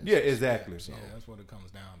circumstances. Yeah, exactly. Yeah, that's what it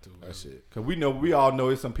comes down to. That's it. Because we all know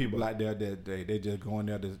there's some people out there that they just go in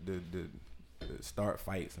there to start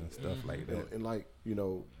fights and stuff like that. And like,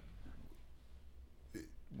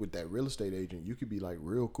 with that real estate agent, you could be like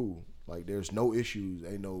real cool. Like there's no issues,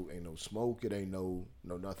 ain't no smoke, it ain't no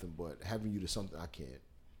nothing. But having you to something I can't.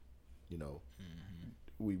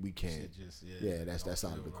 We can't. That's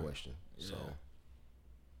out of the question. Yeah. So,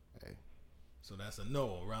 hey. So that's a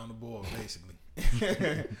no around the board, basically,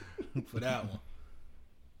 for that one.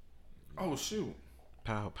 Oh shoot!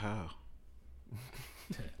 Pow pow.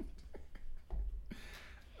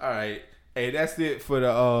 All right, hey, that's it for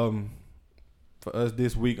the for us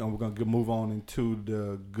this week, and we're gonna move on into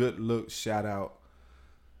the good look shout out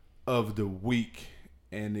of the week.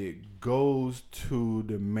 and it goes to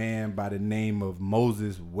the man by the name of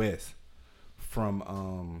Moses West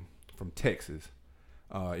from Texas.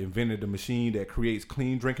 Invented the machine that creates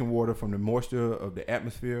clean drinking water from the moisture of the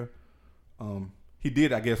atmosphere. He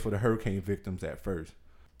did, I guess, for the hurricane victims at first.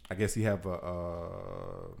 I guess he have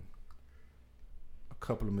a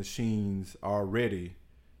couple of machines already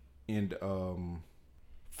in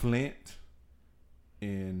Flint,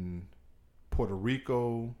 in Puerto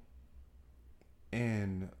Rico,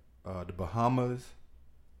 and the Bahamas,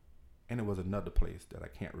 and it was another place that I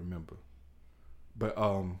can't remember. But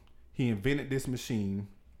he invented this machine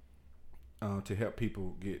to help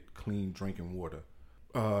people get clean drinking water.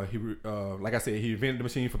 Like I said, he invented the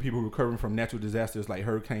machine for people recovering from natural disasters like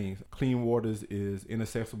hurricanes. Clean waters is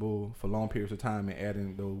inaccessible for long periods of time, and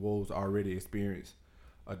adding those woes already experienced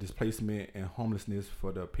displacement and homelessness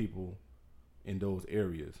for the people in those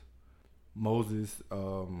areas. Moses,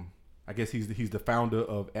 I guess he's the founder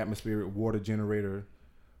of Atmospheric Water Generator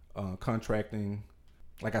Contracting.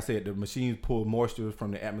 Like I said, the machines pull moisture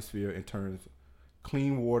from the atmosphere and turns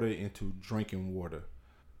clean water into drinking water.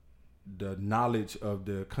 The knowledge of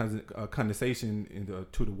the condensation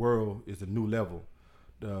to the world is a new level.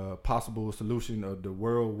 The possible solution of the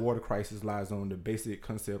world water crisis lies on the basic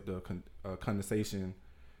concept of condensation,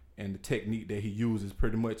 and the technique that he uses is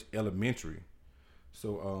pretty much elementary.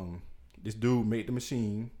 So this dude made the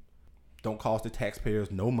machine. Don't cost the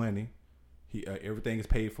taxpayers no money. Everything is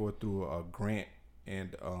paid for through a grant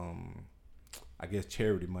and I guess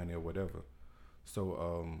charity money or whatever.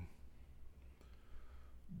 So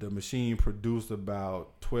the machine produced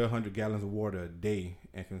about 1,200 gallons of water a day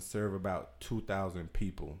and can serve about 2,000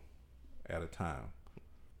 people at a time.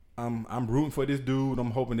 I'm rooting for this dude.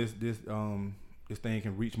 I'm hoping this thing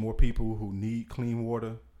can reach more people who need clean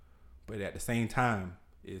water. But at the same time,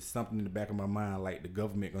 it's something in the back of my mind like the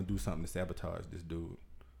government gonna do something to sabotage this dude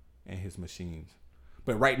and his machines.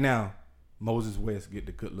 But right now, Moses West get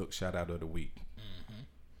the good look shout out of the week. Mm-hmm.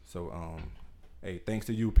 So hey, thanks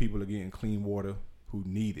to you, people are getting clean water who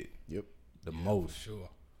need it. Yep. The most. For sure.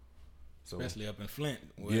 So, especially up in Flint,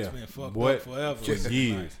 where it's been fucked up forever. For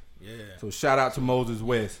years. Yeah. So shout out to Moses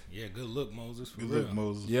West. Yeah, good look, Moses. For good real. look,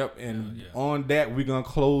 Moses. Yep, and on that, we're going to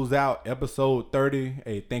close out episode 30.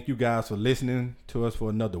 Hey, thank you guys for listening to us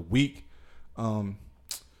for another week.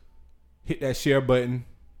 Hit that share button.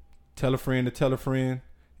 Tell a friend to tell a friend.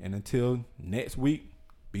 And until next week,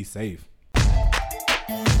 be safe.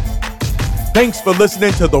 Thanks for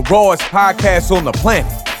listening to the rawest podcast on the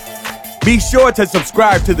planet. Be sure to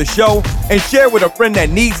subscribe to the show and share with a friend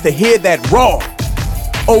that needs to hear that raw.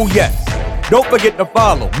 Oh yes, don't forget to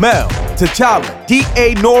follow Mel, T'Challa,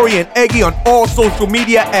 D.A., Nori, and Eggy on all social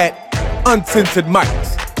media at Uncensored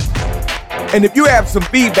Mics. And if you have some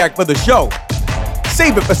feedback for the show,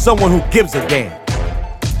 save it for someone who gives a damn.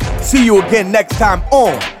 See you again next time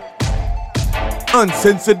on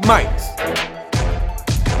Uncensored Mics.